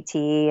down to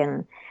PT.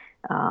 And,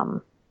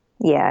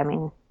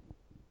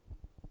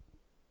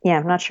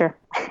 I'm not sure.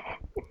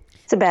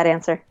 It's a bad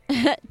answer.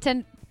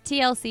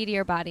 TLC to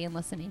your body and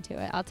listening to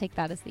it. I'll take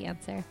that as the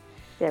answer.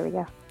 There we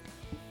go.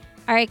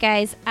 All right,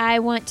 guys, I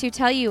want to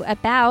tell you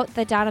about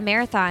the Donna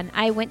Marathon.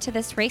 I went to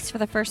this race for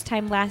the first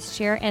time last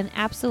year and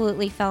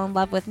absolutely fell in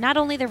love with not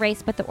only the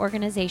race, but the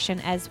organization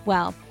as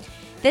well.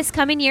 This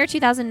coming year,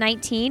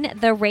 2019,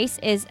 the race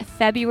is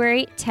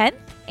February 10th,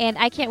 and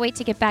I can't wait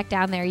to get back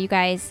down there, you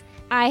guys.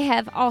 I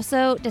have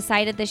also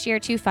decided this year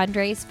to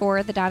fundraise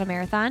for the Donna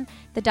Marathon.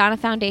 The Donna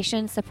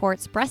Foundation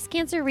supports breast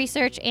cancer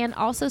research and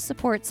also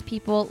supports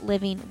people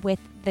living with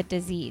the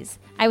disease.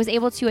 I was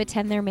able to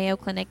attend their Mayo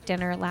Clinic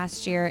dinner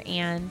last year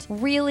and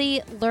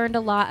really learned a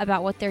lot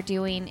about what they're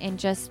doing and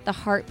just the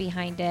heart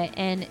behind it.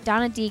 And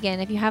Donna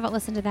Deegan, if you haven't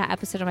listened to that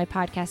episode of my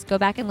podcast, go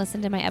back and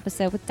listen to my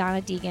episode with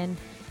Donna Deegan.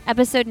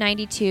 Episode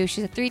 92.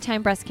 She's a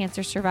 3-time breast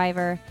cancer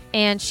survivor,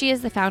 and she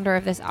is the founder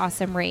of this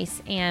awesome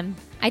race, and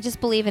I just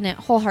believe in it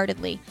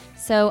wholeheartedly.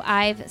 So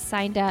I've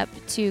signed up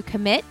to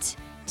commit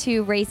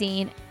to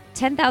raising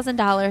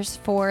 $10,000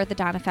 for the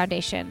Donna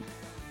Foundation,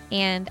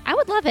 and I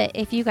would love it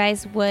if you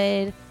guys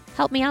would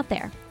help me out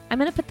there. I'm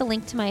going to put the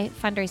link to my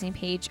fundraising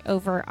page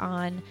over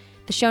on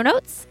the show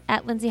notes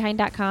at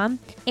lindseyhein.com.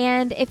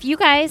 And if you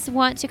guys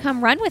want to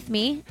come run with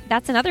me,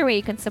 that's another way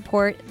you can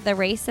support the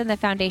race and the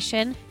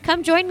foundation.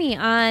 Come join me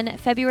on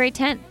February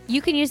 10th.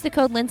 You can use the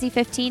code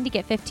Lindsey15 to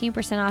get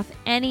 15% off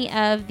any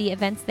of the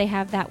events they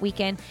have that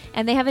weekend.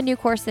 And they have a new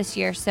course this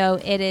year, so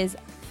it is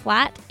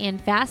flat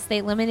and fast. They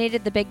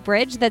eliminated the big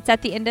bridge that's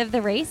at the end of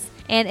the race,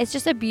 and it's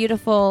just a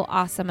beautiful,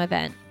 awesome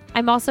event.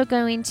 I'm also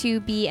going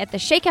to be at the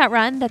Shakeout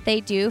Run that they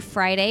do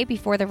Friday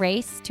before the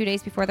race, 2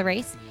 days before the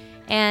race.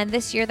 And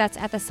this year that's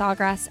at the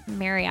Sawgrass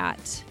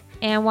Marriott.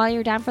 And while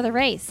you're down for the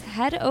race,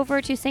 head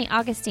over to St.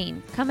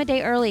 Augustine. Come a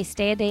day early,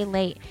 stay a day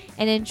late,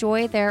 and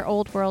enjoy their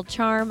old world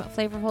charm,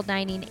 flavorful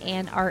dining,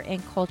 and art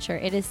and culture.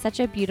 It is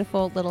such a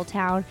beautiful little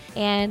town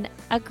and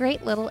a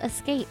great little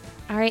escape.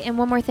 All right, and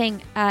one more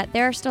thing.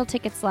 There are still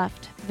tickets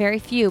left. Very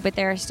few, but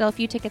there are still a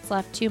few tickets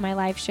left to my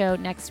live show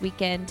next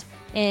weekend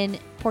in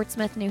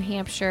Portsmouth, New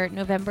Hampshire,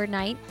 November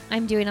 9th.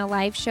 I'm doing a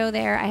live show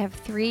there. I have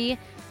 3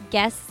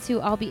 guests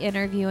who I'll be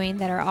interviewing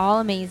that are all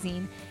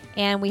amazing.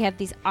 And we have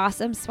these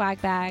awesome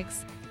swag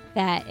bags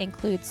that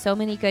include so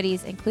many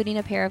goodies, including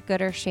a pair of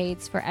Gooder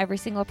shades for every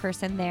single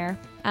person there.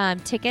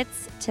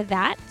 Tickets to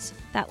that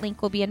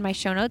link will be in my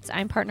show notes.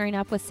 I'm partnering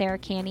up with Sarah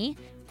Canny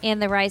and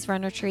the Rise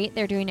Run Retreat.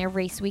 They're doing a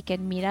race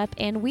weekend meetup,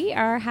 and we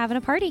are having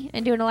a party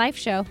and doing a live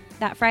show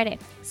that Friday.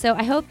 So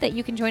I hope that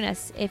you can join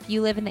us if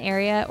you live in the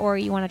area or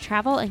you want to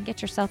travel and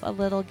get yourself a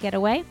little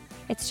getaway.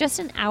 It's just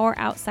an hour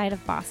outside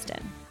of Boston.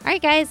 All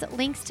right, guys,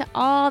 links to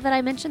all that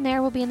I mentioned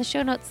there will be in the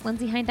show notes,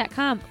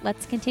 lindsayhind.com.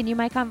 Let's continue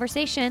my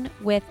conversation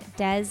with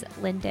Des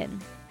Linden.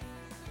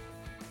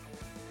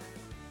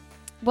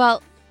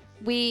 Well,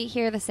 we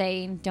hear the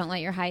saying, don't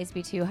let your highs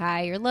be too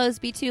high, your lows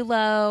be too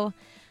low.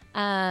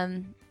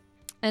 And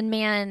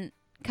man,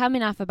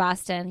 coming off of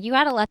Boston, you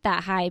got to let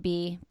that high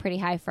be pretty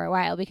high for a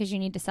while because you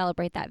need to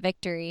celebrate that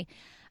victory.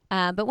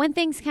 But when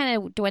things kind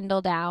of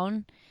dwindle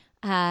down,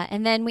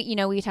 and then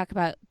we talk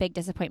about big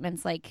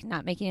disappointments like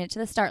not making it to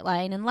the start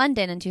line in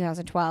London in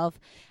 2012.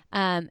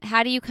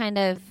 How do you kind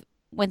of,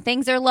 when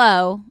things are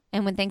low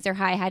and when things are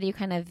high, how do you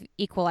kind of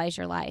equalize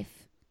your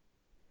life?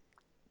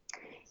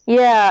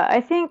 Yeah, I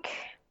think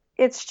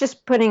it's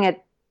just putting a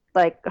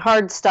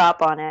hard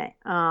stop on it.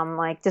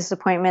 Like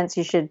disappointments,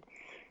 you should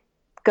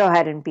go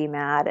ahead and be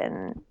mad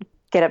and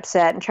get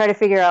upset and try to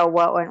figure out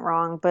what went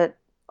wrong, but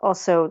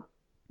also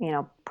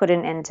put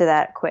an end to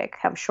that quick,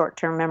 have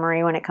short-term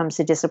memory when it comes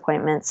to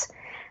disappointments.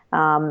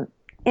 And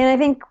I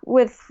think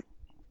with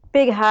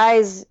big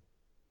highs,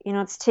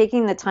 it's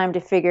taking the time to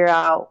figure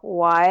out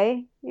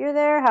why you're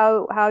there,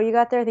 how you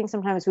got there. I think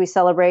sometimes we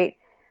celebrate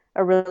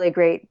a really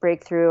great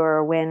breakthrough or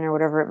a win or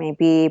whatever it may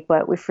be,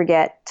 but we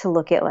forget to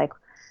look at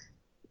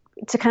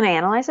to kind of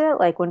analyze it.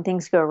 Like when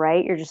things go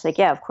right, you're just like,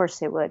 yeah, of course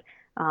they would.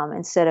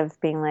 Instead of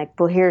being like,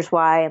 well, here's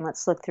why, and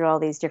let's look through all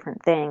these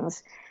different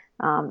things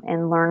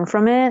and learn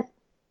from it.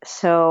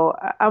 So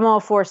I'm all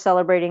for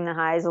celebrating the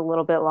highs a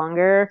little bit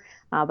longer,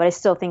 but I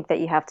still think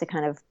that you have to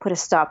kind of put a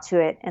stop to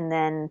it and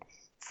then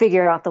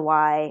figure out the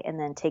why and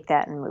then take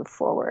that and move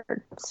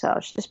forward. So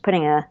it's just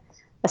putting a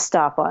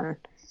stop on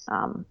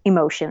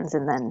emotions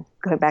and then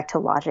going back to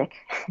logic.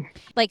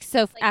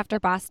 So after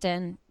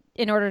Boston,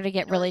 in order to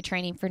get really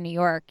training for New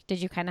York, did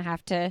you kind of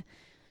have to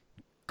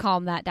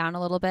calm that down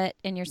a little bit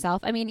in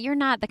yourself? I mean, you're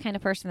not the kind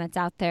of person that's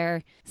out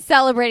there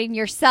celebrating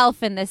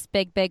yourself in this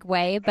big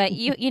way, but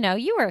you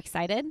were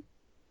excited.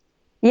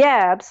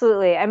 Yeah,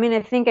 absolutely. I mean,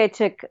 I think I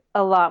took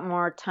a lot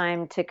more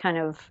time to kind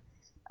of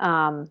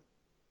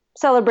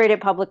celebrate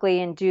it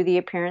publicly and do the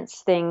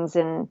appearance things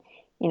and,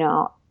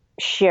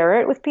 share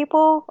it with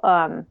people.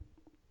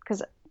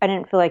 Because I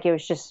didn't feel like it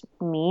was just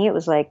me. It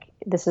was like,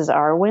 this is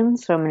our win,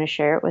 so I'm going to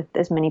share it with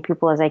as many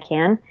people as I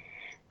can.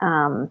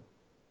 And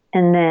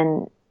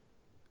then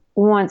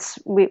once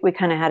we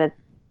kind of had a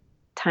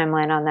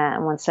timeline on that,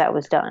 and once that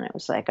was done, it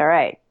was like, all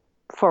right,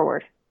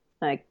 forward.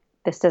 Like,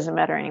 this doesn't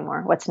matter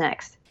anymore. What's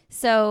next?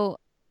 So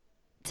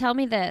tell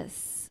me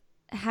this.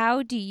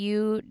 How do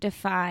you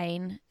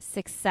define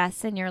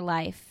success in your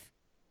life,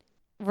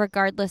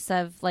 regardless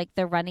of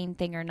the running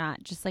thing or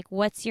not? Just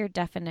what's your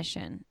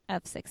definition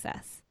of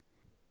success?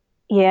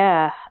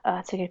 Yeah,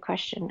 that's a good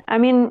question. I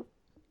mean,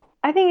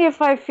 I think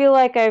if I feel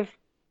like I've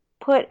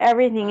put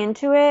everything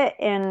into it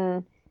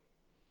and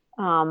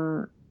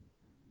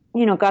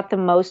got the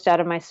most out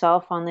of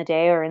myself on the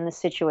day or in the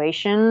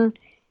situation,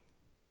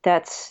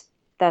 that's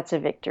a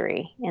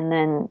victory. And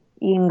then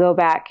you can go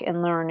back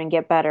and learn and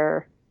get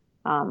better,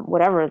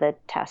 whatever the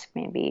task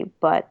may be.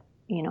 But,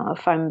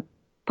 if I'm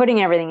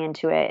putting everything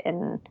into it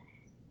and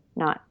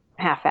not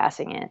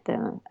half-assing it,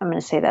 then I'm going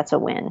to say that's a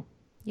win.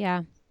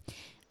 Yeah.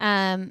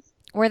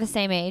 We're the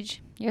same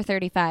age. You're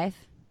 35.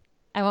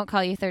 I won't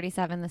call you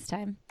 37 this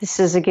time. This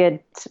is a good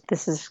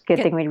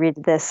thing we read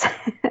this.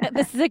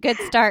 This is a good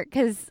start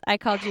because I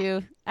called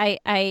you,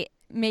 I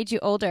made you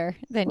older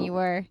than you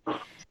were.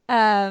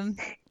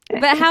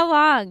 But how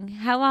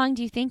long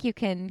do you think you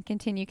can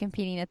continue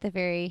competing at the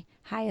very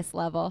highest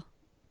level?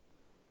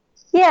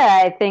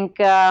 Yeah, I think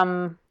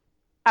I'm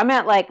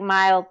at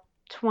mile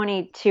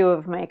 22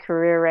 of my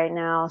career right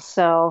now.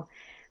 So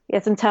we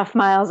have some tough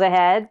miles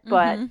ahead,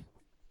 but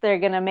they're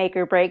going to make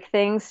or break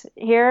things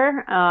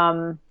here.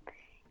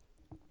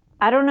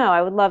 I don't know.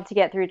 I would love to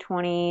get through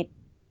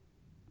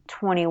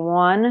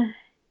 2021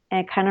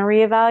 and kind of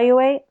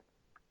reevaluate.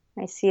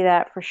 I see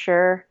that for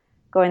sure,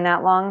 going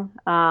that long.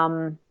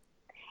 And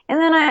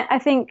then I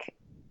think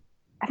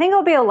I think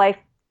I'll be a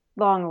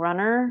lifelong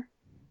runner,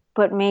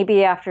 but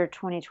maybe after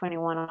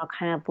 2021, I'll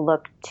kind of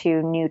look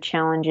to new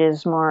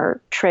challenges,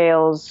 more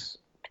trails,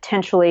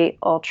 potentially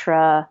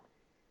ultra,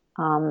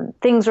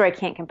 things where I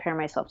can't compare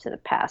myself to the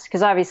past.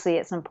 Because obviously,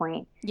 at some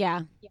point,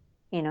 Yeah.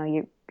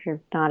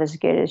 you're not as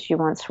good as you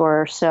once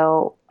were.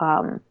 So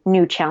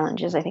new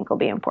challenges, I think, will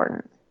be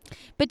important.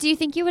 But do you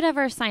think you would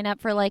ever sign up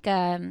for like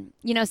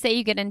say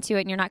you get into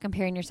it and you're not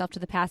comparing yourself to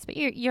the past, but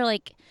you're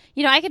like,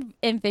 I could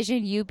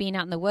envision you being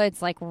out in the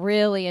woods, like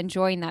really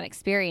enjoying that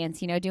experience,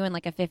 doing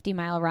like a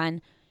 50-mile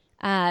run.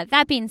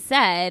 That being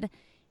said,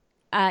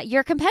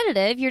 you're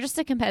competitive. You're just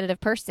a competitive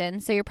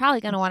person, so you're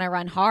probably going to want to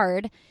run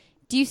hard.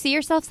 Do you see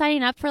yourself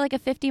signing up for like a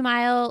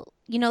 50-mile,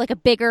 like a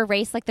bigger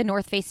race like the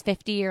North Face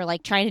 50 or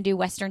like trying to do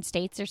Western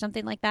States or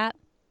something like that?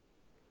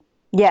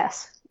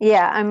 Yes.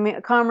 Yeah. I mean,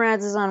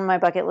 Comrades is on my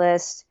bucket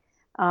list.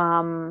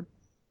 Um,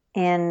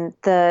 and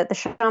the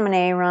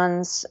Chamonix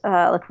runs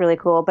look really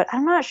cool, but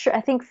I'm not sure. I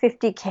think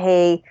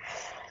 50K,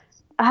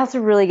 I have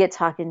to really get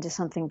talked into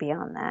something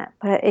beyond that,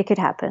 but it could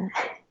happen.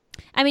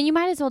 I mean, you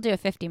might as well do a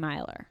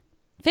 50-miler.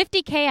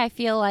 50K, I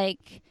feel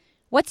like,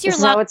 what's your This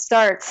is how it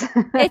starts.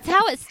 It's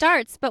how it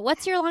starts, but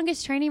what's your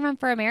longest training run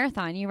for a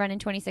marathon? You run in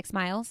 26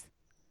 miles?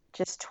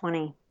 Just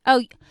 20.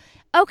 Oh,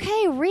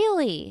 okay,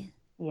 really?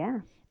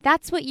 Yeah,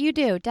 That's what you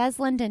do. Des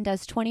Linden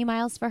does 20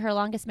 miles for her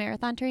longest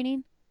marathon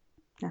training.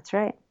 that's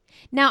right.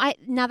 Now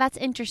that's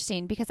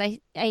interesting because I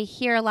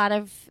hear a lot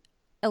of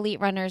elite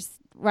runners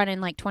running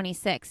like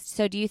 26.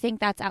 So do you think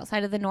that's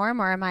outside of the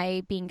norm or am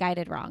I being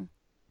guided wrong?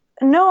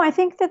 No, I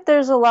think that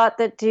there's a lot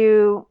that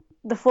do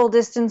the full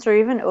distance or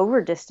even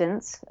over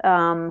distance.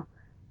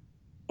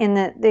 In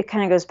that it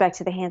kind of goes back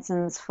to the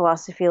Hanson's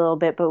philosophy a little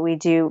bit, but we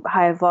do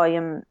high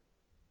volume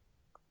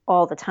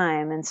all the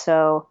time, and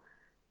so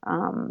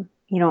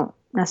you don't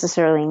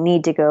necessarily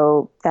need to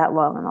go that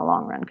long in the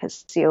long run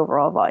because the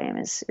overall volume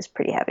is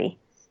pretty heavy.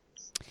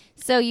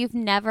 So you've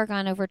never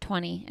gone over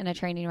 20 in a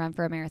training run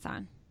for a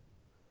marathon?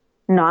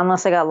 No,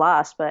 unless I got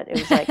lost, but it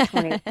was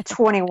like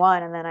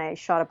 21, and then I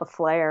shot up a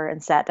flare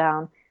and sat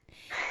down.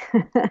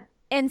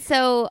 And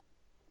so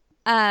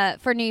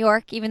for New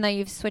York, even though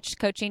you've switched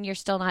coaching, you're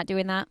still not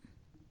doing that?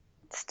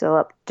 Still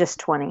up just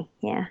 20,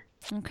 yeah.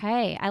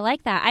 Okay, I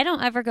like that. I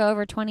don't ever go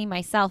over 20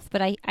 myself,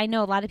 but I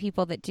know a lot of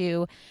people that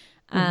do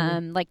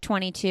like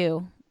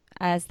 22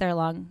 as their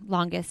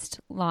longest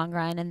long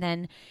run. And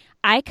then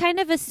I kind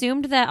of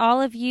assumed that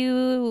all of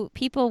you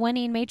people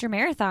winning major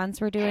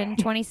marathons were doing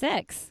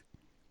 26.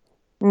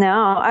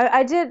 No,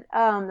 I did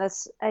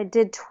I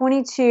did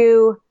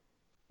 22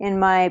 in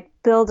my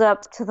build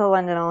up to the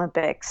London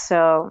Olympics.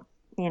 So,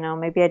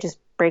 maybe I just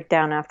break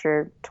down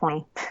after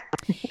 20.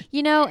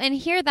 And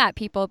hear that,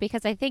 people,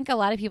 because I think a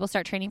lot of people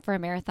start training for a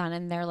marathon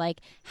and they're like,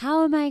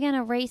 how am I going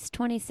to race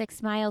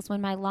 26 miles when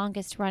my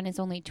longest run is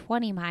only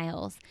 20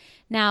 miles?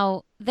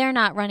 Now, they're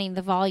not running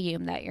the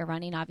volume that you're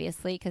running,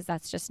 obviously, because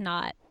that's just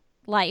not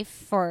life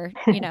for,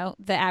 the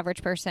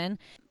average person.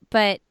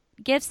 But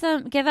give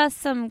us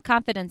some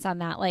confidence on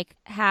that, like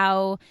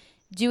how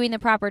doing the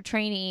proper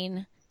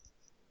training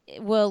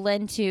will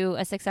lend to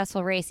a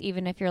successful race,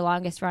 even if your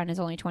longest run is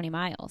only 20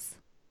 miles.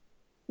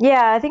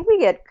 Yeah, I think we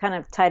get kind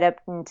of tied up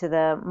into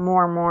the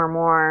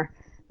more.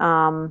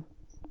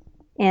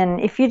 And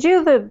if you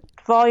do the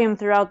volume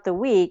throughout the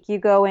week, you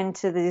go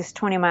into these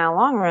 20-mile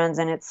long runs,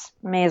 and it's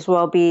may as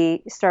well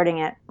be starting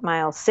at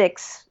mile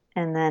 6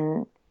 and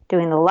then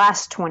doing the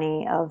last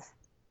 20 of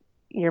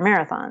your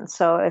marathon.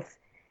 So if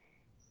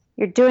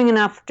you're doing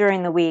enough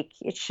during the week,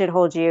 it should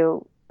hold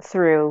you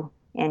through,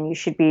 and you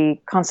should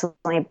be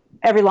constantly,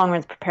 every long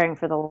run, preparing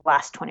for the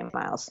last 20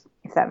 miles,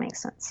 if that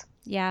makes sense.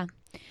 Yeah.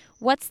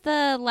 What's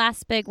the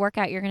last big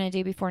workout you're going to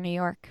do before New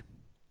York?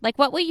 Like,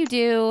 what will you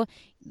do?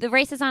 The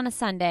race is on a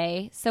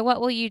Sunday. So what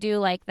will you do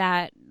like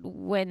that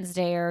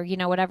Wednesday or,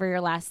 whatever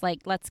your last, like,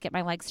 let's get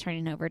my legs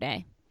turning over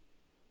day?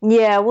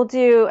 Yeah, we'll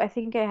do, I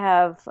think I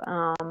have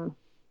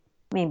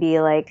maybe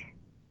like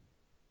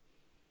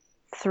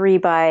 3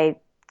 by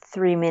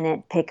 3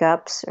 minute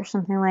pickups or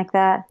something like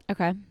that.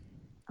 Okay.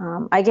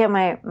 I get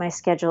my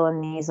schedule in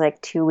these like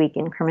 2-week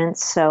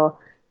increments. So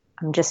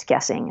I'm just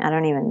guessing. I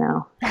don't even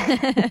know.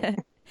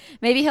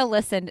 Maybe he'll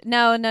listen.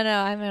 No. I'm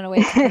going to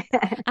wait.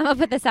 I'm going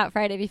to put this out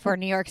Friday before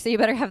New York, so you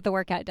better have the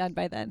workout done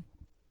by then.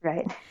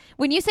 Right.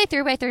 When you say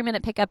 3 by 3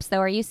 minute pickups, though,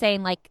 are you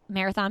saying like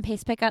marathon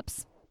pace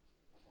pickups?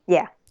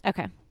 Yeah.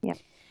 Okay. Yep.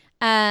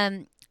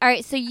 All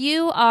right. So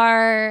you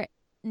are,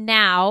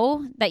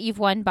 now that you've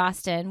won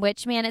Boston,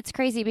 which, man, it's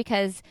crazy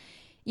because,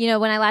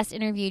 when I last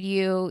interviewed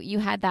you, you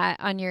had that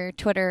on your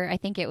Twitter. I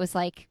think it was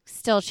like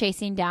still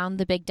chasing down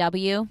the big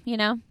W,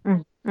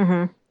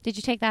 Mm-hmm. Did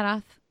you take that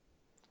off?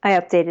 I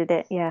updated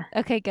it. Yeah.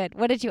 Okay, good.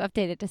 What did you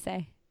update it to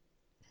say?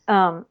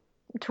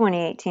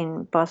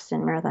 2018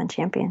 Boston Marathon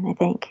champion, I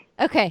think.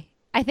 Okay.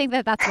 I think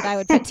that's what I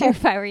would put too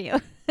if I were you.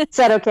 Is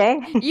that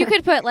okay? You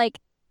could put like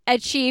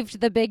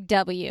achieved the big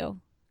W.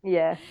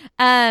 Yeah.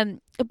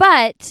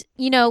 But,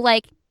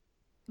 like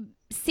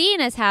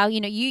seeing as how,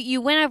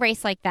 you win a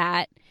race like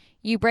that,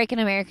 you break an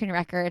American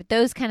record,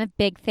 those kind of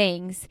big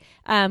things,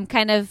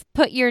 kind of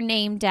put your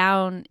name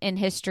down in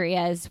history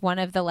as one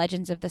of the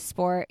legends of the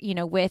sport,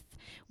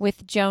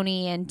 with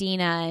Joni and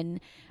Dina. And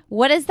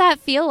what does that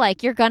feel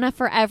like? You're going to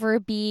forever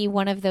be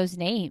one of those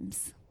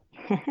names.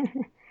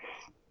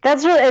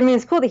 That's really, I mean,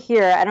 it's cool to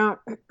hear.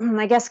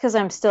 I guess because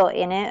I'm still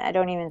in it, I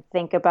don't even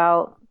think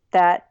about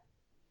that,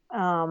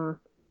 or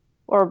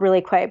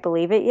really quite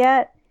believe it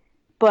yet.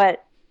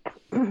 But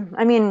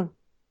I mean,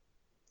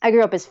 I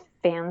grew up as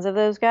fans of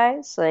those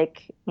guys,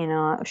 like,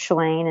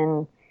 Shalane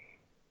and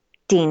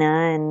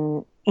Dina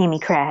and Amy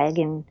Craig.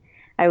 And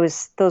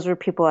those were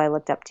people I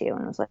looked up to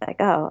and was like,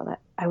 oh,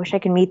 I wish I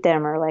could meet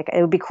them, or like, it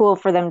would be cool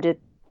for them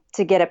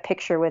to get a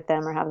picture with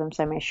them or have them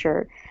sign my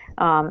shirt.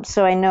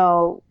 So I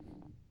know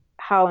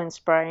how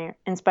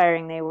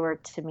inspiring they were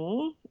to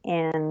me.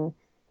 And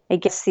I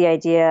guess the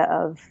idea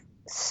of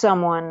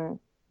someone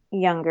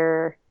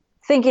younger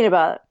thinking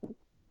about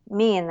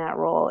me in that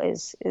role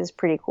is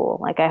pretty cool.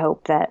 Like, I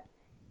hope that,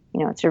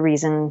 it's a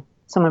reason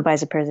someone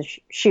buys a pair of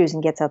shoes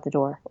and gets out the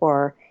door,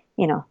 or,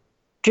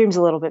 dreams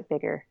a little bit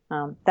bigger.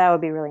 That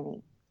would be really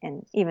neat.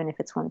 And even if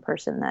it's one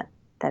person,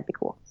 that'd be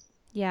cool.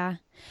 Yeah.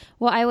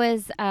 Well, I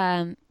was,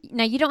 now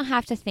you don't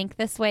have to think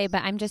this way,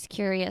 but I'm just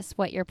curious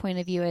what your point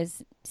of view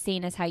is,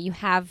 seeing as how you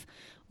have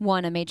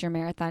won a major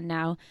marathon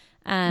now.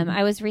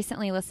 I was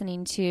recently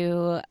listening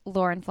to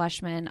Lauren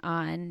Fleshman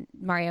on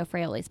Mario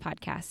Fraioli's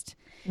podcast.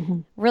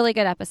 Really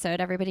good episode.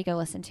 Everybody go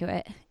listen to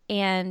it.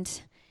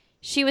 And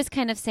she was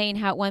kind of saying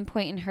how at one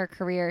point in her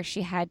career,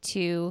 she had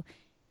to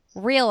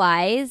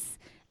realize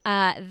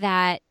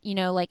that,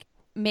 like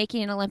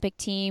making an Olympic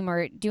team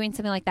or doing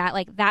something like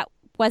that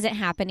wasn't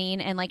happening.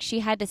 And like,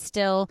 she had to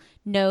still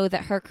know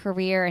that her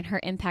career and her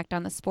impact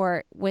on the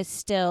sport was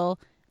still,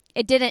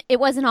 it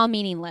wasn't all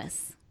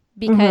meaningless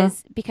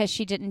because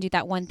she didn't do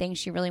that one thing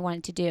she really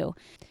wanted to do.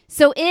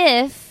 So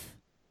if,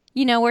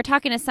 we're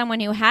talking to someone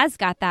who has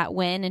got that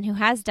win and who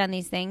has done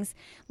these things,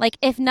 like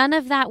if none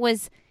of that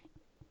was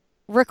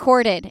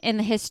recorded in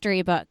the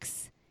history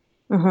books,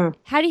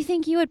 how do you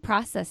think you would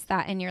process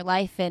that in your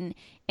life and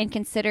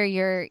consider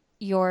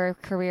your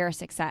career a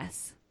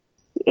success?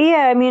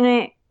 Yeah, I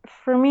mean,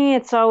 for me,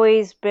 it's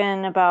always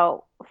been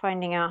about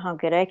finding out how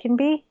good I can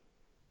be,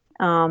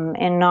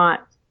 and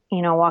not,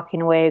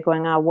 walking away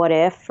going, oh, what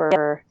if,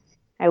 or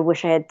I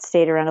wish I had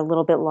stayed around a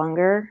little bit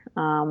longer.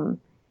 And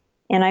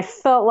I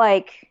felt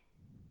like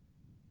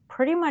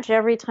pretty much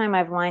every time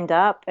I've lined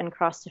up and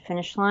crossed the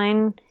finish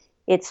line,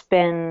 it's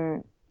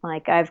been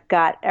like I've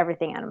got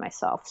everything out of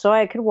myself. So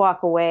I could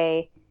walk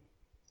away,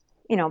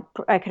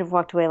 I could have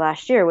walked away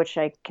last year, which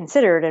I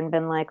considered, and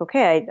been like,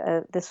 okay,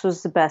 this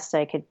was the best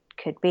I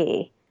could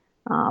be.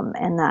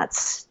 And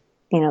that's,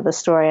 the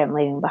story I'm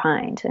leaving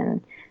behind.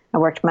 And I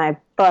worked my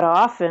butt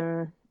off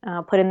and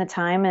put in the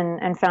time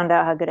and found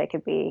out how good I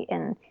could be.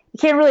 And you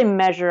can't really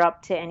measure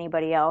up to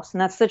anybody else. And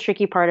that's the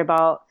tricky part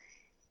about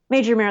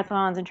major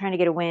marathons and trying to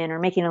get a win or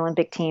making an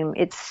Olympic team.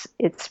 It's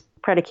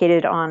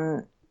predicated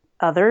on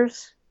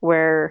others,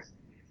 where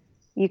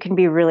you can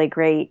be really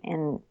great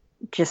and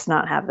just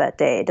not have that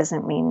day. It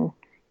doesn't mean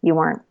you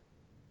weren't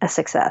a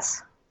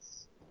success.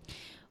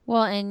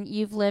 Well, and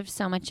you've lived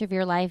so much of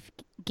your life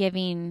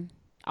giving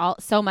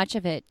so much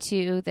of it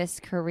to this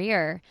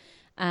career.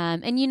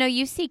 And,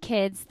 you see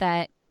kids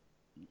that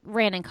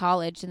ran in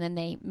college and then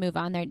they move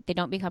on. They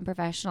don't become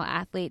professional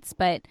athletes.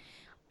 But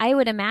I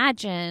would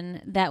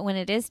imagine that when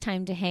it is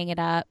time to hang it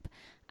up,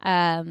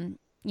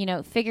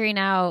 figuring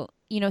out,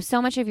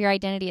 so much of your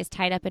identity is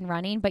tied up in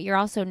running, but you're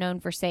also known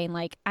for saying,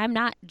 like, I'm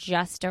not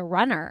just a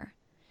runner.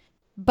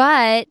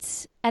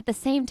 But at the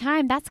same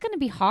time, that's going to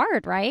be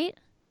hard, right?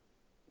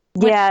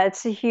 Yeah,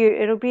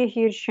 it'll be a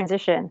huge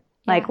transition.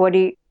 Yeah.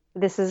 Like,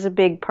 this is a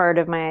big part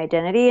of my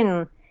identity,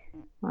 and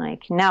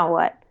like, now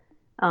what?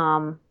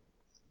 I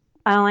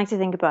don't like to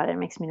think about it. It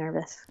makes me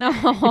nervous.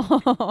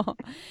 Oh.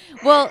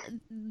 Well,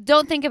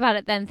 don't think about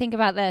it then. Think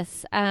about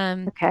this.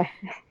 Okay.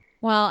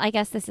 Well, I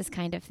guess this is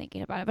kind of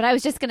thinking about it, but I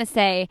was just going to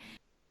say,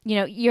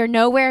 you're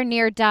nowhere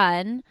near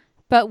done,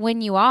 but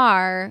when you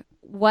are,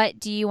 what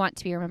do you want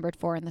to be remembered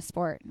for in the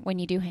sport when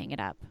you do hang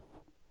it up?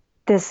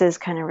 This is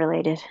kind of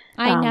related.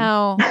 I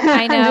know.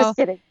 I'm just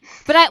kidding.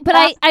 But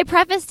I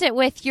prefaced it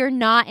with, you're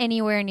not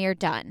anywhere near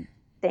done.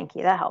 Thank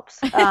you. That helps.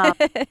 Yeah,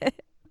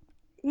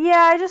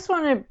 I just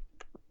want to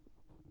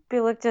be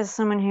looked as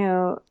someone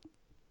who,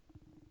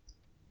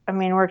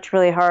 worked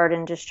really hard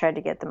and just tried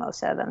to get the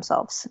most out of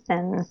themselves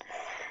and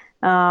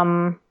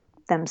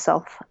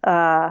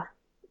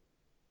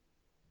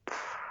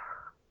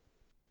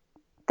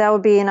that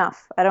would be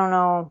enough. I don't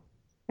know.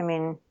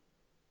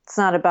 It's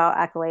not about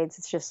accolades.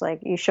 It's just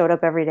like, you showed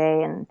up every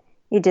day and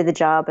you did the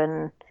job,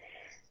 and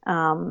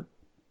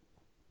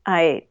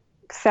I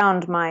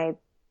found my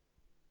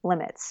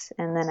limits,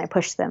 and then I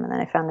pushed them, and then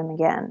I found them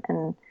again.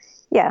 And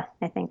yeah,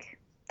 I think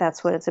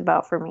that's what it's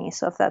about for me.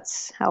 So if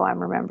that's how I'm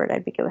remembered,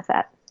 I'd be good with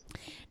that.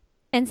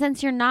 And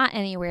since you're not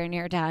anywhere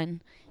near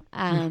done,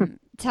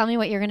 tell me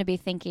what you're going to be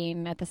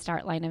thinking at the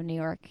start line of New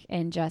York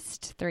in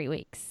just 3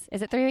 weeks.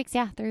 Is it 3 weeks?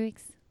 Yeah, 3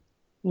 weeks.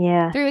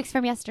 Yeah. 3 weeks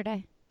from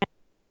yesterday.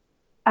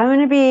 I'm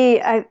gonna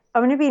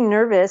be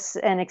nervous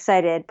and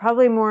excited.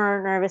 Probably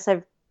more nervous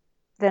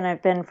than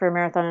I've been for a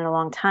marathon in a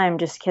long time,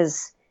 just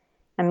because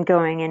I'm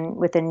going in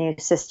with a new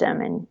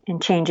system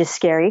and change is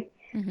scary.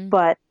 Hmm.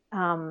 But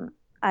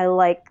I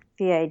like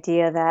the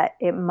idea that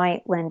it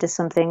might lend to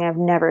something I've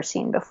never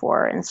seen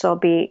before, and so I'll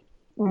be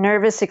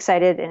nervous,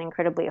 excited, and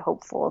incredibly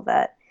hopeful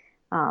that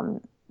um,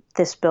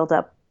 this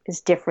buildup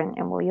is different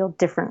and will yield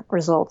different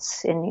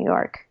results in New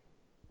York.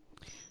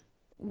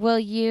 What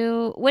do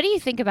you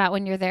think about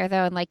when you're there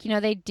though? And like,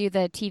 they do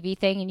the TV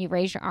thing and you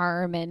raise your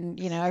arm and,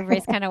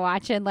 everybody's kind of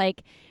watching.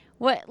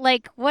 What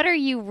are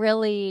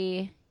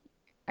you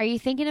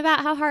thinking about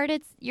how hard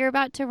you're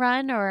about to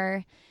run?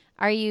 Or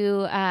are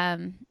you,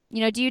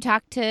 do you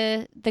talk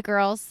to the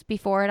girls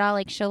before it all?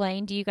 Like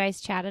Shalane, do you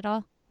guys chat at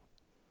all?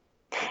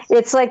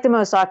 It's like the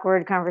most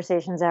awkward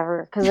conversations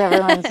ever because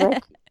everyone's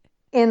like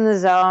in the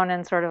zone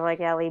and sort of like,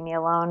 yeah, leave me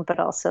alone, but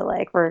also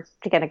like we're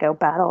gonna go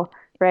battle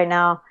right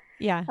now.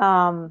 Yeah.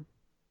 Um,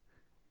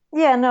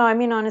 yeah, no, I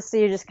mean honestly,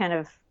 you're just kind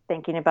of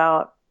thinking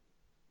about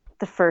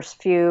the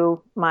first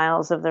few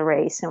miles of the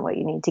race and what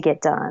you need to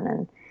get done,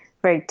 and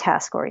very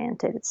task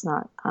oriented. It's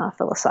not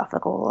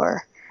philosophical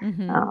or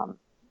Hmm. um,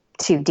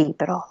 too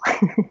deep at all.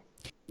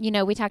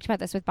 We talked about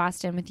this with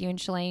Boston with you and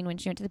Shalane when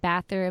she went to the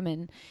bathroom,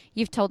 and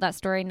you've told that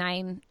story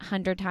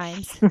 900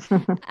 times.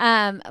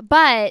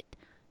 But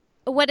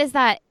what is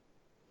that?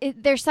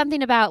 There's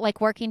something about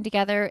like working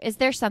together. Is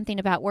there something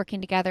about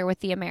working together with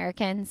the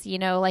Americans?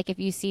 Like if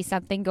you see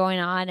something going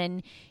on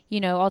and,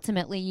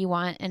 ultimately you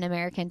want an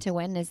American to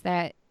win, is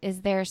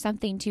there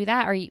something to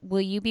that? Or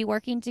will you be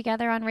working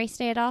together on race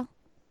day at all?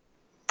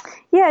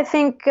 Yeah, I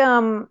think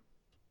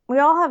we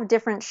all have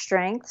different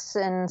strengths,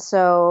 and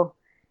so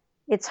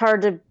it's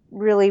hard to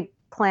really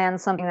plan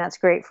something that's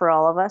great for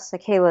all of us.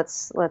 Like, hey,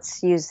 let's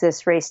use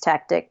this race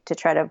tactic to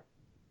try to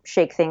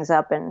shake things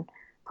up and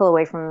pull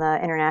away from the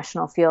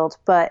international field.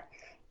 But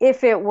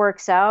if it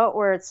works out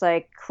where it's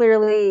like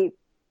clearly,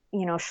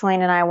 Shalane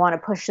and I want to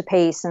push the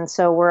pace, and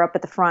so we're up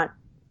at the front,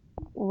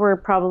 we're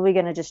probably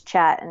going to just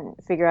chat and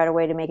figure out a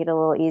way to make it a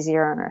little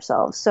easier on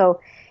ourselves.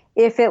 So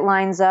if it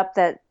lines up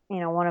that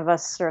one of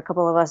us or a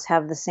couple of us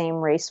have the same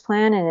race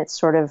plan and it's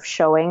sort of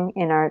showing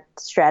in our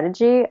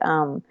strategy,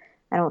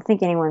 I don't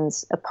think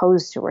anyone's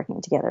opposed to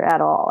working together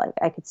at all.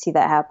 I could see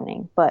that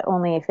happening, but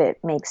only if it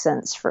makes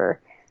sense for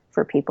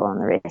people on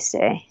the race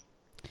day.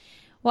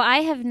 Well, I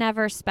have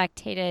never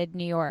spectated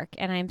New York,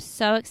 and I'm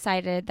so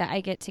excited that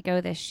I get to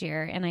go this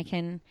year, and I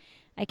can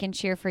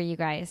cheer for you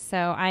guys.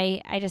 So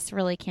I just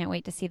really can't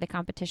wait to see the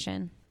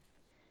competition.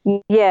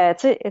 Yeah,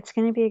 it's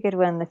going to be a good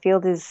one. The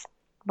field is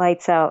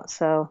lights out,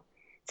 so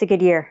it's a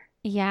good year.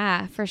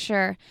 Yeah, for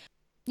sure.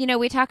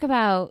 We talk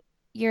about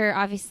you're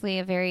obviously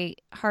a very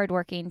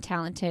hardworking,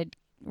 talented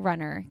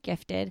runner,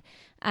 gifted,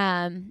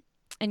 um,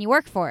 and you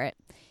work for it.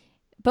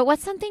 But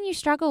what's something you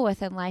struggle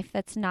with in life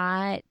that's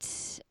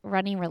not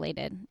running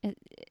related?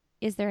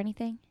 Is there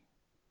anything?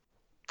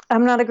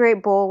 I'm not a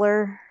great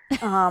bowler.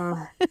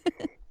 Um,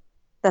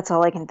 that's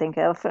all I can think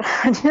of.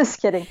 I'm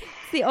just kidding.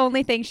 It's the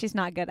only thing she's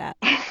not good at.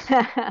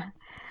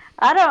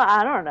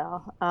 I don't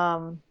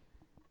know.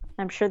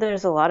 I'm sure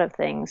there's a lot of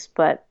things,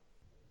 but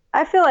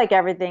I feel like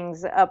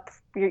everything's up.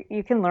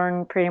 You can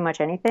learn pretty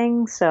much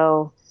anything.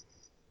 So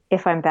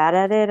if I'm bad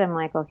at it, I'm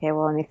like, okay,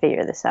 well, let me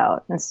figure this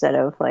out instead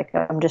of like,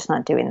 I'm just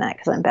not doing that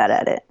because I'm bad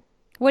at it.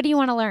 What do you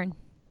want to learn?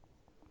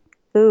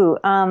 Ooh,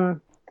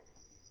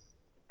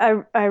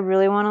 I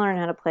really want to learn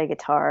how to play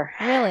guitar.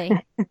 Really?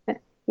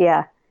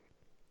 Yeah,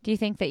 Do you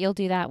think that you'll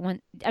do that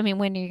when are you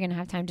going to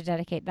have time to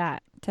dedicate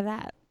that to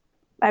that?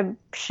 I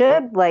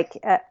should like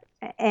at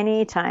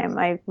any time.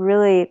 I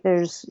really,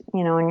 there's,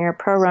 when you're a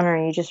pro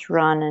runner, you just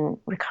run and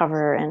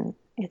recover, and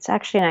it's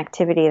actually an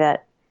activity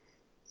that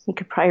you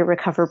could probably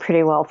recover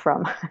pretty well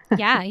from.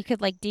 Yeah, you could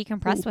like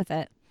decompress with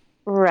it.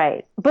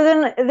 Right. But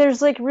then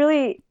there's like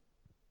really,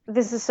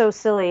 this is so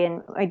silly,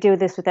 and I do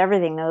this with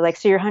everything though. Like,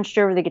 so you're hunched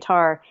over the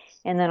guitar,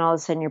 and then all of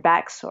a sudden your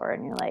back's sore,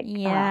 and you're like,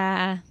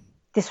 Yeah.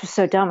 this was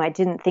so dumb. I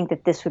didn't think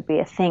that this would be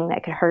a thing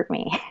that could hurt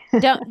me.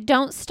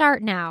 Don't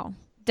start now.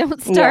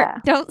 Don't start Yeah,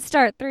 don't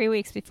start 3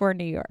 weeks before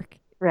New York.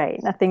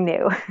 right. Nothing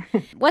new.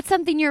 What's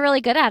something you're really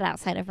good at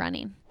outside of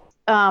running?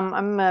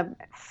 I'm a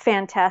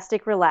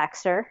fantastic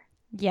relaxer.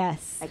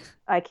 Yes.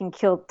 I can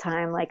kill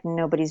time like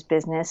nobody's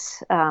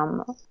business.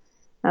 I'm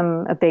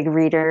a big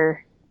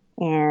reader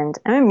and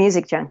I'm a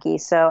music junkie.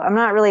 So I'm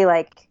not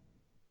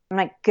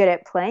good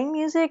at playing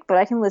music, but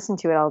I can listen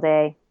to it all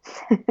day.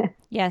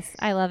 Yes,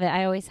 I love it.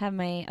 I always have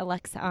my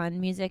Alexa on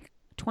music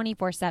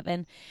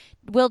 24/7.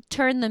 We'll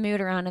turn the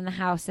mood around in the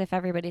house if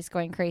everybody's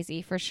going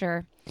crazy for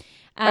sure.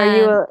 Are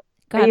you Um,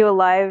 Go are ahead. you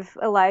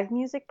a live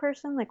music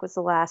person? Like, what's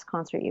the last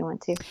concert you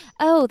went to?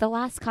 Oh, the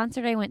last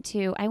concert I went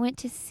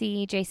to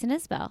see Jason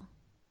Isbell.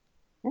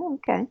 Oh,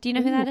 okay. Do you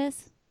know who Ooh, that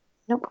is?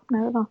 nope,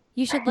 not at all.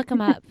 You should look him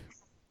up.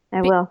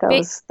 I Ba- will.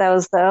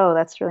 ba- Oh,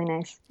 that's really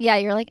nice. yeah,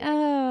 you're like,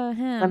 oh,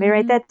 Let me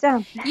write him. that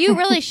down. You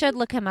really should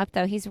look him up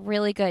though. He's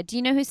really good. Do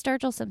you know who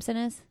Sturgill Simpson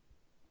is?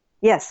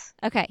 Yes.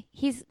 Okay,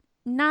 he's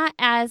not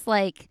as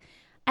like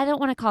I don't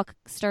want to call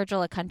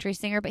Sturgill a country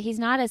singer, but he's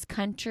not as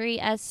country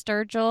as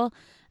Sturgill.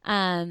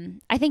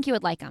 I think you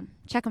would like him.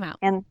 Check him out.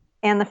 And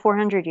the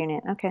 400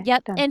 unit. Okay.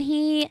 Yep. Done. And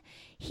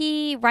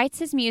he writes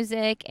his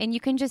music, and you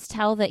can just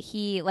tell that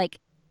he like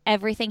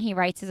everything he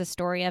writes is a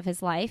story of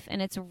his life,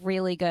 and it's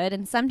really good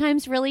and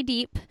sometimes really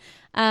deep.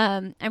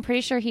 I'm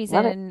pretty sure he's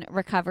Love in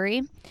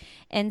recovery,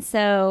 and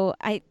so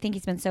I think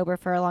he's been sober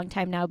for a long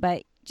time now,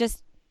 but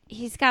just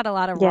he's got a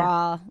lot of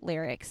raw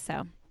lyrics.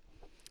 So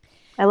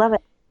I love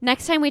it.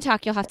 next time we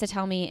talk, you'll have to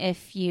tell me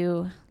if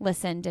you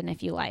listened and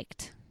if you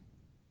liked.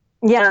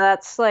 Yeah,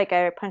 that's like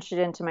I punched it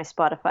into my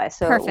Spotify.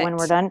 So Perfect. when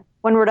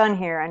we're done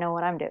here, I know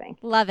what I'm doing.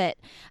 Love it.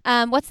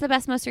 What's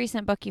the most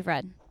recent book you've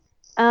read?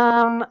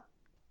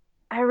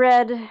 I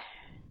read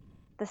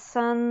The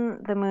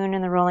Sun, the Moon,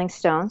 and the Rolling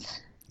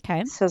Stones.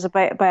 Okay. So it's a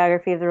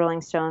biography of the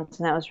Rolling Stones,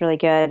 and that was really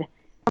good.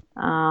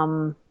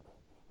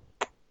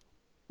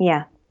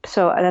 Yeah.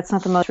 So that's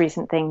not the most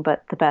recent thing,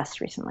 but the best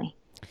recently.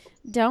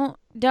 Don't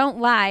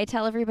lie.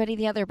 Tell everybody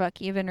the other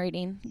book you've been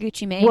reading,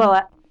 Gucci Mane.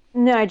 Well,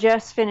 no, I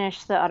just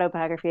finished the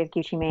autobiography of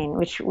Gucci Mane,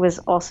 which was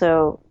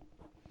also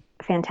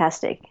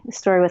fantastic. A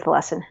story with a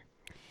lesson.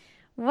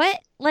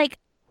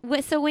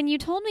 So when you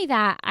told me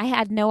that, I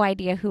had no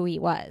idea who he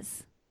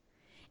was.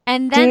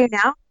 And Do then you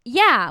now?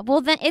 yeah, well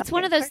then it's Okay,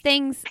 one of those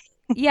things.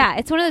 Yeah,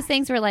 it's one of those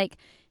things where like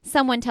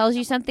someone tells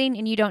you something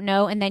and you don't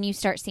know, and then you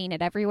start seeing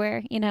it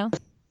everywhere, you know?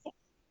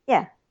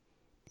 Yeah.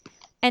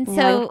 And You're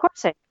so like, of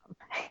course I.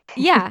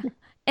 yeah.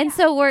 And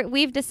so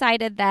we've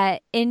decided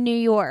that in New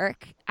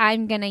York,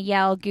 I'm going to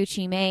yell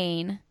Gucci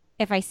Mane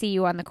if I see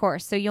you on the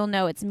course. So you'll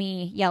know it's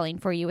me yelling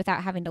for you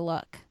without having to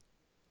look.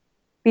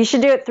 You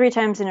should do it 3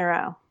 times in a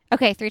row.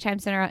 Okay, 3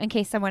 times in a row in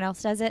case someone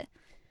else does it.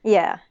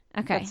 Yeah.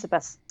 Okay. That's the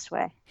best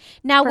way.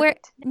 Now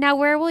Perfect.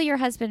 where will your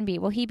husband be?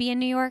 Will he be in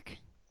New York?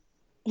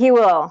 He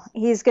will.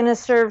 He's going to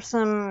serve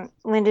some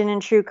Linden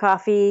and True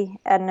coffee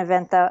at an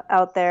event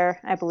out there,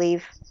 I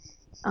believe.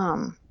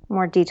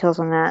 More details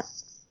on that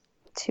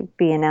to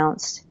be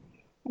announced.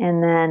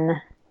 And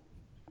then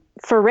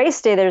for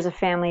race day, there's a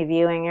family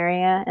viewing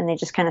area, and they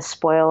just kind of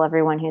spoil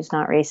everyone who's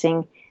not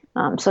racing.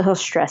 So he'll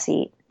stress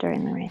eat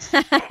during the race.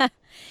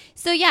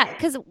 So yeah,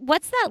 because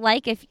what's that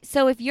like? If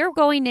you're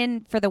going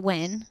in for the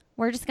win,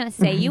 we're just gonna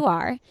say you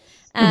are.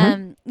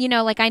 You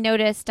know, like I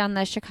noticed on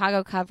the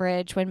Chicago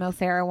coverage when Mo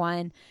Farah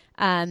won,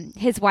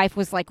 his wife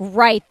was like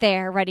right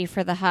there, ready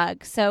for the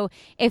hug. So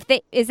is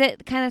it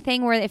the kind of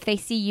thing where if they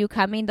see you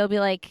coming, they'll be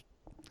like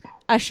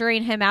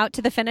ushering him out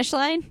to the finish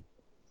line?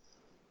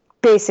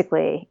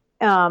 Basically,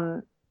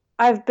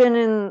 I've been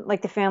in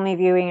like the family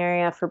viewing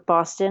area for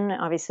Boston.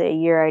 Obviously, a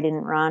year I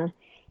didn't run,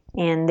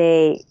 and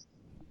they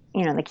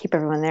keep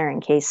everyone there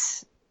in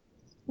case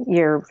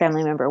your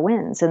family member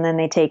wins. And then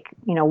they take,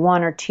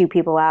 1 or 2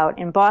 people out.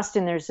 In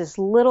Boston, there's this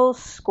little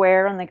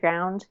square on the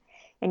ground,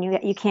 and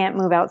you can't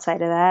move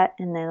outside of that.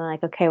 And they're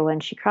like, okay, when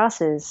she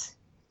crosses,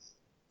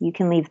 you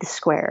can leave the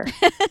square.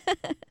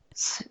 It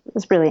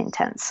was really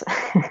intense.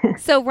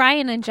 So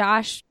Ryan and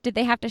Josh, did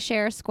they have to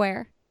share a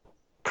square?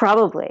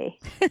 Probably.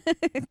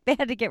 They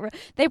had to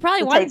they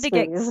probably wanted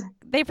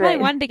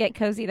to get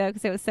cozy though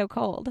because it was so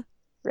cold.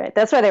 Right.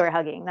 That's why they were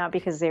hugging, not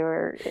because they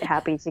were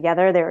happy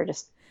together. They were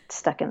just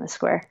stuck in the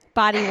square.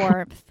 Body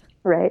warmth.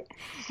 Right.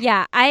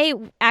 Yeah, I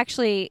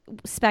actually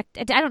I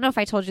don't know if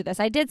I told you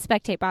this. I did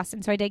spectate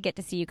Boston, so I did get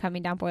to see you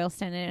coming down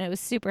Boylston, and it was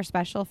super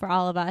special for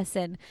all of us.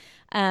 And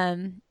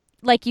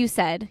like you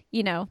said,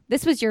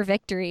 this was your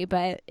victory,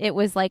 but it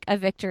was like a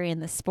victory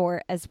in the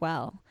sport as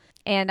well.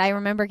 And I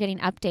remember getting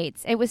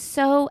updates. It was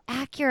so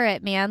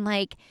accurate, man.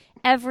 Like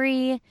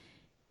every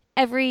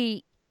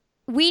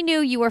we knew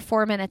you were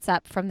 4 minutes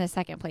up from the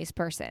second place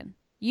person.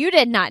 You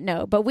did not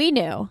know, but we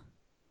knew.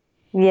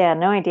 Yeah,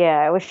 no idea.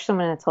 I wish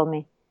someone had told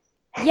me.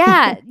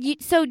 Yeah.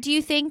 So do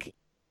you think,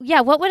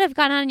 what would have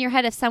gone on in your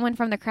head if someone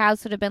from the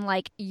crowds would have been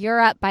like,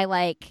 you're up by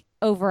like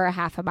over a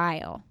half a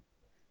mile?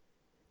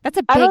 That's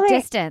a big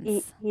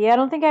distance. Yeah, I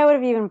don't think I would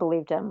have even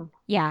believed him.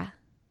 Yeah.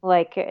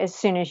 Like, as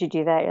soon as you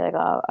do that, you're like,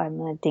 oh, I'm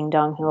a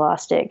ding-dong who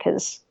lost it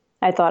because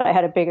I thought I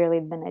had a bigger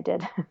lead than I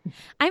did.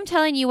 I'm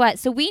telling you what.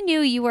 So we knew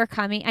you were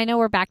coming. I know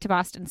we're back to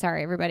Boston.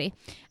 Sorry, everybody.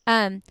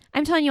 I'm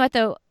telling you what,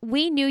 though.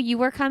 We knew you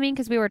were coming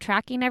because we were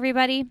tracking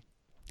everybody.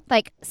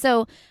 Like,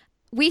 so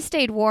we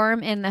stayed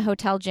warm in the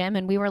hotel gym,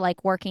 and we were,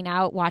 like, working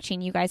out, watching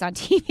you guys on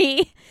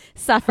TV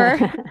suffer.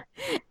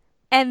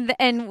 And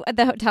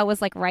the hotel was,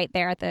 like, right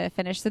there at the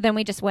finish. So then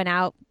we just went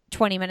out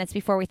 20 minutes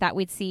before we thought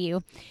we'd see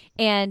you.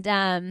 And,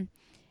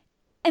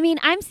 I mean,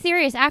 I'm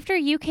serious. After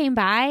you came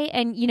by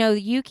and,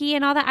 Yuki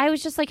and all that, I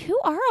was just like, who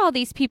are all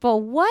these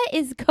people? What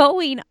is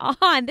going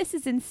on? This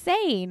is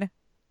insane.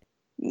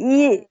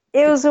 Yeah,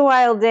 it was a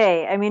wild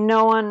day. I mean,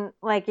 no one,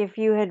 like, if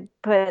you had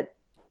put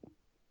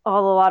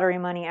all the lottery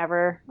money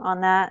ever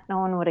on that, no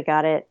one would have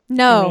got it.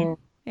 No. I mean,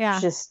 yeah.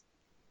 It's just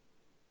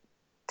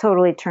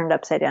totally turned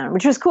upside down,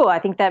 which was cool. I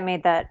think that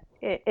made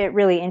it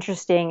really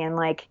interesting and,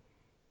 like,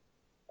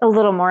 a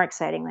little more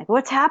exciting. Like,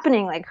 what's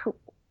happening? Like,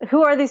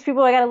 who are these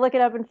people? I got to look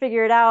it up and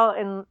figure it out.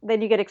 And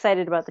then you get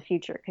excited about the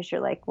future because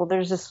you're like, well,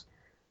 there's this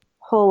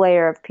whole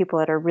layer of people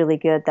that are really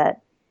good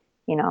that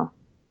you know,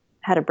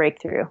 had a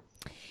breakthrough.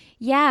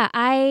 Yeah,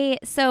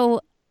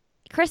 so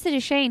Krista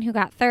Duchesne, who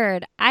got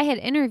third, I had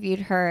interviewed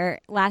her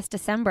last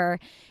December,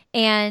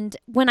 and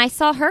when I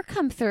saw her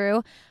come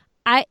through,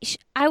 I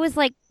was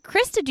like,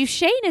 Krista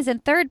Duchesne is in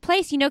third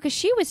place, because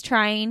she was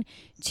trying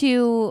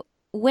to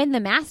win the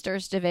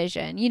Masters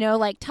division,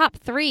 like top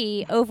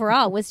 3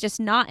 overall was just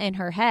not in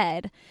her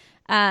head.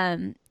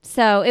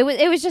 So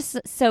it was just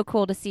so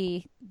cool to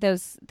see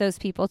those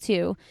people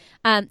too.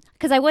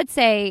 Because I would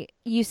say,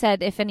 you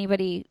said if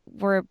anybody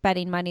were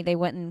betting money, they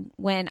wouldn't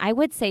win. I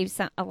would say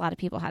a lot of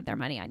people had their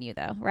money on you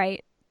though,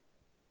 right?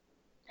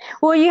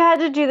 Well, you had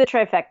to do the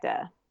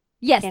trifecta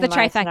Yes, in the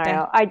my trifecta.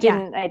 scenario. I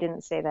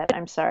didn't say that.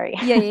 I'm sorry.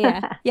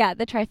 Yeah,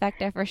 the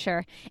trifecta for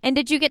sure. And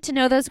did you get to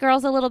know those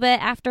girls a little bit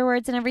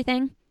afterwards and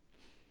everything?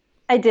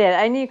 I did.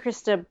 I knew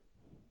Krista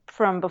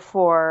from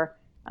before.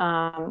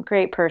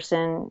 Great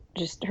person.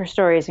 Just her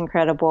story is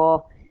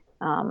incredible.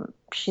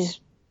 She's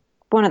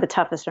one of the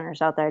toughest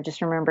runners out there. I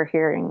just remember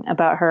hearing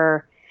about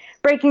her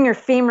breaking her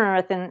femur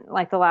within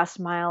like the last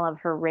mile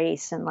of her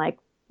race and like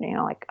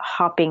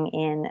hopping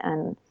in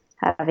and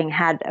having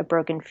had a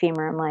broken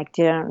femur. I'm like,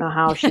 dude, I don't know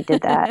how she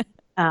did that.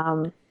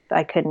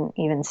 I couldn't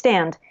even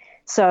stand.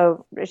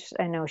 So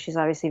I know she's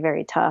obviously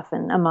very tough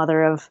and a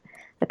mother of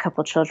a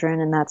couple children,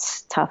 and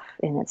that's tough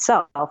in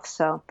itself.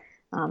 So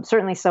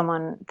certainly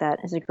someone that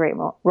is a great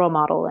role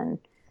model and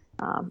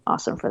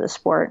awesome for the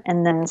sport.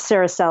 And then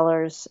Sarah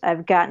Sellers,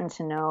 I've gotten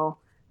to know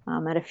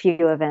at a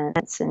few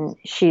events, and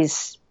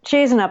she's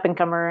an up and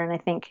comer, and I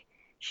think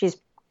she's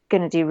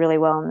going to do really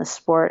well in the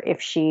sport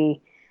if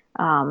she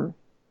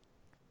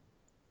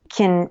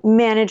can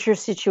manage her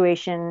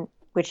situation,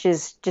 which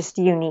is just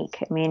unique.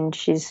 I mean,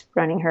 she's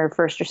running her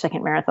first or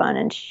second marathon,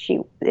 and she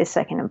is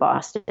second in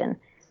Boston.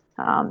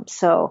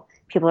 So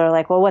people are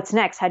like, well, what's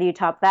next? How do you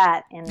top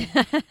that? And,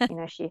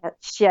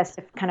 she has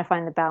to kind of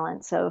find the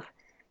balance of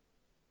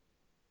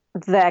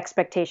the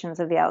expectations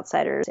of the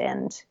outsiders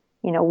and,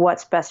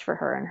 what's best for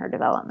her and her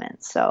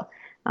development. So,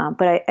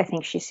 but I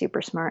think she's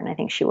super smart, and I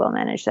think she will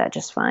manage that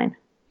just fine.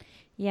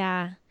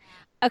 Yeah.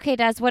 Okay,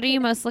 Des, what are you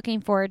most looking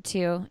forward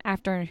to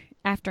after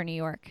New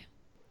York?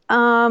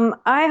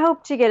 I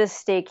hope to get a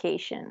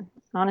staycation.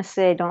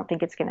 Honestly, I don't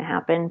think it's going to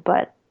happen,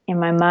 but in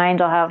my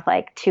mind, I'll have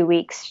like 2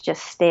 weeks,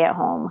 just stay at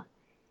home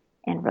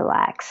and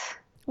relax.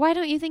 Why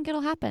don't you think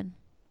it'll happen?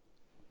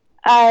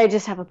 I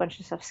just have a bunch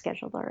of stuff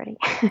scheduled already.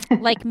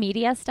 Like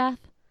media stuff?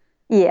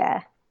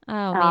 Yeah.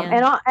 Oh,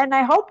 man. And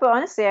I hope,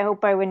 honestly, I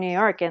hope I win New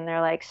York and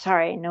they're like,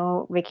 sorry,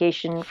 no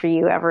vacation for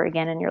you ever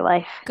again in your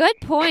life. Good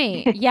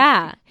point.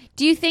 Yeah.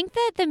 Do you think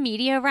that the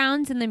media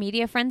rounds and the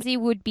media frenzy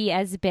would be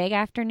as big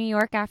after New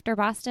York, after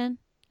Boston,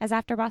 as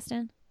after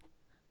Boston?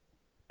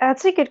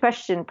 That's a good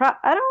question.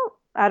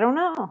 I don't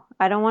know.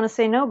 I don't want to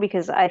say no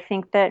because I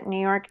think that New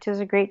York does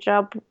a great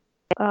job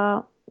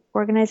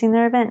organizing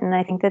their event, and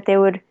I think that they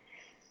would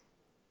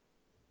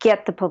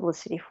get the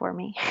publicity for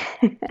me.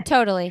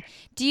 Totally.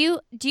 Do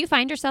you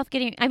find yourself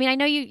getting? I mean, I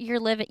know you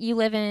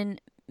live in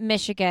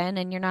Michigan,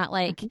 and you're not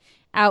like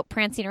out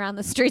prancing around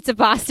the streets of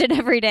Boston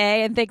every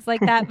day and things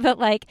like that. But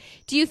like,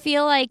 do you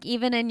feel like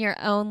even in your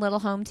own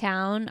little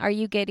hometown, are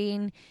you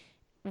getting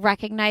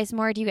recognized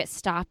more? Do you get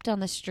stopped on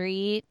the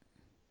street?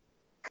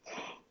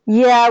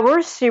 Yeah, we're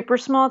a super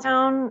small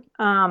town.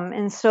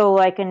 And so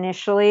like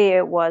initially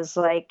it was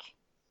like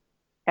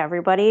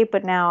everybody,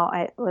 but now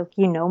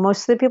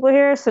most of the people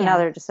here. So now Yeah.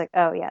 they're just like,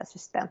 oh yeah, it's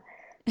just them.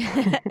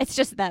 It's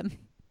just them.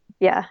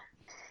 Yeah.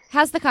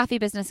 How's the coffee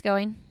business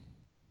going?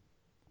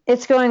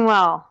 It's going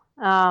well.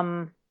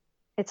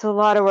 It's a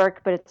lot of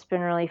work, but it's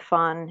been really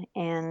fun.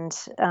 And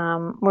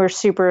we're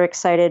super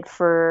excited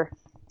for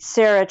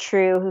Sarah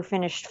True, who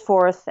finished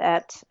 4th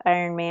at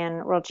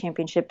Ironman World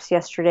Championships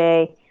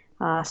yesterday.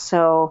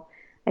 So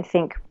I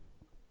think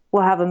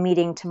we'll have a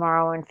meeting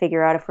tomorrow and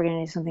figure out if we're going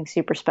to do something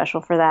super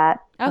special for that.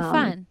 Oh,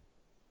 fun.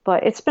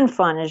 But it's been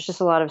fun. There's just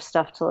a lot of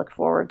stuff to look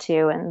forward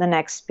to. And the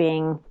next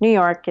being New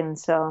York. And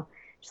so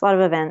there's a lot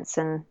of events,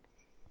 and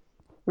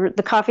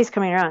the coffee's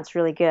coming around. It's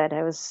really good.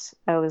 I was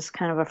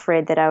kind of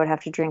afraid that I would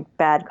have to drink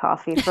bad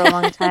coffee for a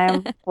long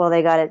time while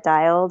they got it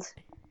dialed.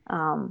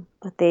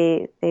 But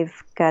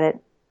they've got it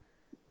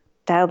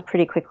dialed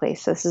pretty quickly.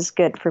 So this is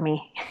good for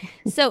me.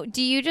 So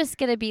do you just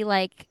get to be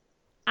like,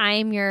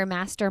 I'm your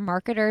master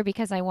marketer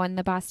because I won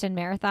the Boston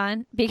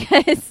Marathon?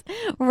 Because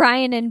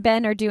Ryan and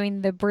Ben are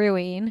doing the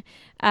brewing.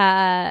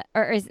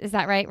 Or is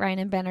that right? Ryan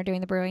and Ben are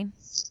doing the brewing?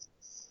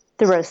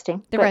 The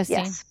roasting. The roasting.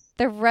 Yes.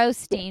 The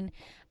roasting.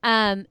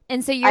 And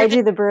so I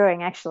do the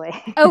brewing, actually.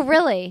 Oh,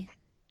 really?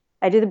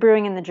 I do the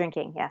brewing and the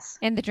drinking, yes.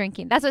 And the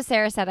drinking. That's what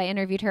Sarah said. I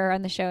interviewed her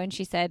on the show, and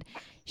she said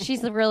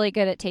she's really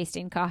good at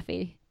tasting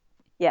coffee.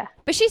 Yeah.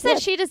 But she said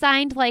she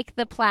designed like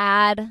the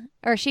plaid,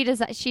 or she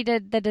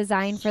did the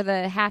design for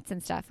the hats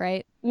and stuff,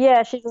 right?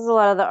 Yeah, she does a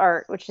lot of the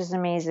art, which is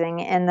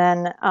amazing. And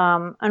then,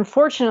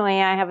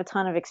 unfortunately, I have a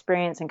ton of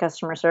experience in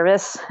customer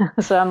service.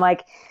 So I'm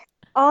like,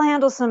 I'll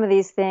handle some of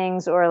these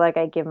things, or like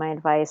I give my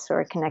advice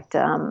or connect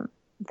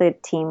the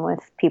team with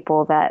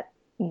people that,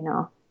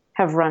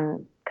 have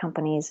run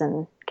companies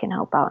and can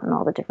help out in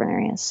all the different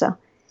areas. So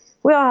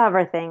We all have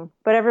our thing,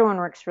 but everyone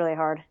works really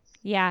hard.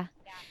 Yeah.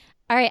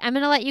 All right, I'm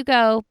going to let you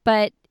go,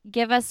 but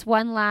give us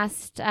one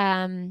last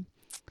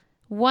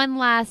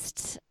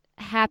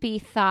happy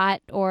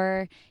thought,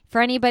 or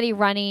for anybody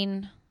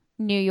running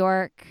New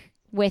York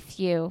with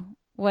you,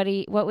 what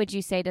would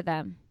you say to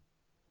them?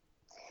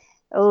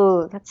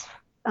 Oh, that's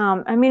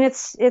I mean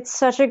it's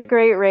such a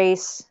great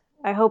race.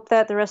 I hope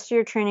that the rest of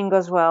your training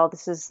goes well.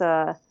 This is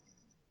I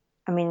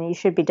mean, you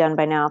should be done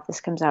by now if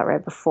this comes out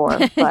right before,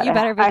 but You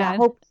better be done.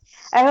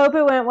 I hope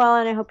it went well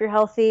and I hope you're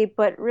healthy,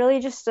 but really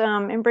just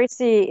embrace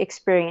the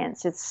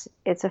experience.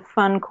 It's a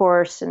fun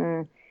course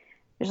and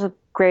there's a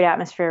great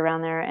atmosphere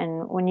around there,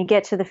 and when you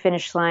get to the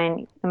finish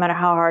line, no matter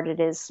how hard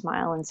it is,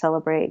 smile and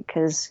celebrate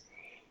because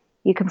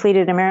you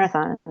completed a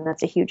marathon and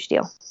that's a huge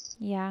deal.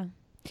 Yeah.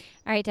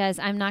 All right, Des,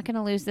 I'm not going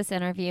to lose this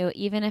interview.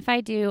 Even if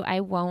I do, I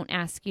won't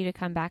ask you to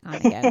come back on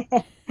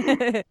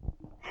again.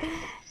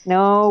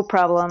 No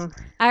problem.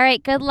 All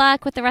right, good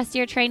luck with the rest of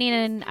your training,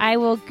 and I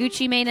will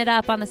Gucci Mane it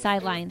up on the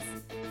sidelines.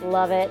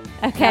 Love it.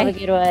 Okay. Have a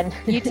good one.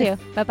 You too.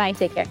 Bye-bye.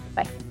 Take care.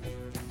 Bye.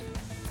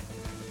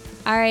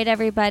 All right,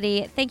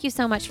 everybody. Thank you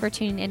so much for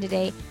tuning in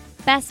today.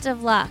 Best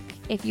of luck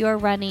if you're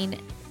running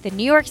the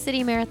New York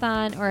City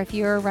Marathon or if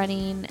you're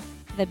running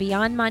the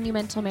Beyond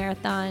Monumental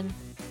Marathon.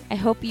 I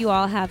hope you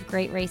all have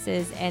great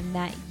races and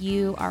that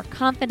you are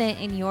confident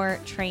in your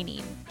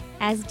training.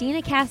 As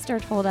Dina Castor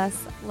told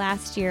us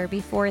last year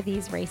before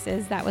these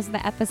races, that was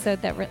the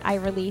episode that I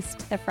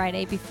released the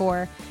Friday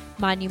before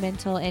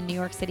Monumental in New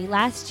York City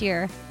last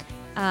year.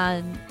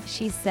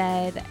 She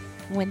said,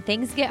 when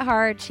things get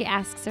hard, she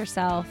asks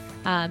herself,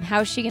 how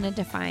is she going to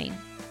define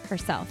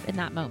herself in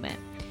that moment?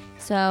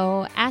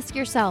 So ask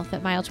yourself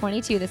at mile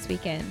 22 this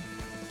weekend,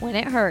 when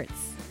it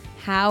hurts,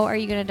 how are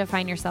you going to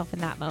define yourself in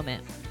that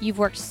moment? You've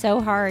worked so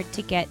hard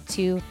to get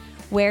to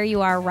where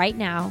you are right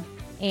now,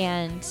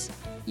 and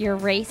your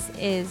race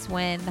is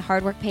when the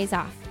hard work pays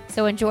off.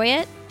 So enjoy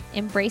it,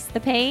 embrace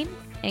the pain,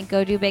 and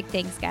go do big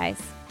things,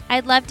 guys.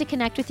 I'd love to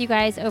connect with you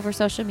guys over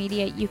social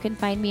media. You can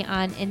find me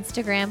on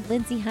Instagram,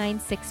 Lindsey Hein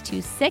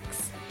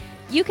 626.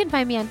 You can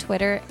find me on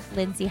Twitter,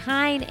 Lindsey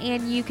Hein,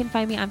 and you can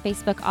find me on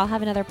Facebook. I'll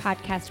have another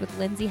podcast with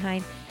Lindsey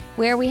Hein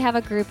where we have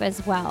a group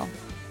as well.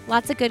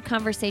 Lots of good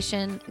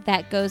conversation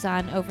that goes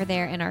on over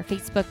there in our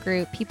Facebook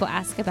group. People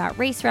ask about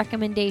race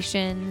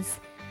recommendations,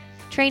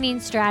 training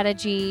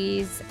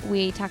strategies.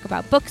 We talk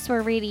about books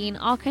we're reading,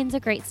 all kinds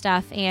of great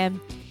stuff, and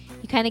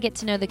you kind of get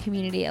to know the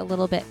community a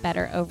little bit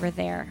better over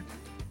there.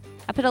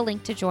 I'll put a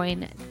link to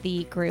join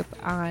the group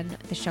on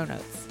the show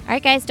notes. All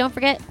right, guys, don't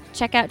forget,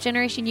 check out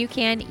Generation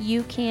UCAN.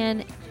 You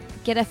can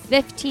get a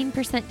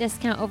 15%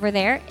 discount over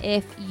there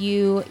if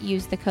you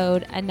use the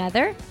code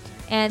ANOTHER.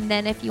 And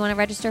then if you want to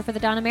register for the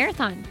Donna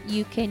Marathon,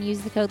 you can use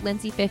the code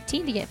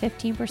Lindsey15 to get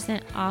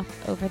 15%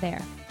 off over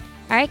there.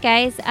 All right,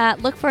 guys,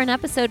 look for an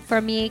episode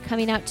from me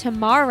coming out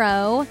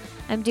tomorrow.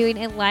 I'm doing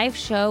a live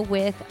show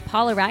with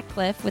Paula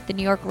Ratcliffe with the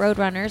New York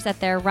Roadrunners at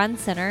their Run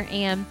Center,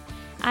 and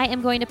I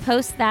am going to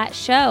post that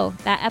show.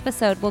 That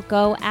episode will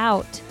go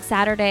out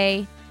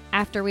Saturday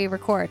after we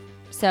record.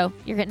 So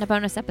you're getting a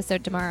bonus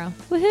episode tomorrow.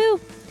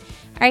 Woohoo!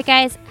 All right,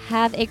 guys,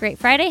 have a great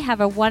Friday.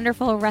 Have a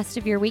wonderful rest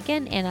of your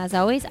weekend. And as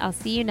always, I'll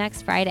see you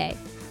next Friday.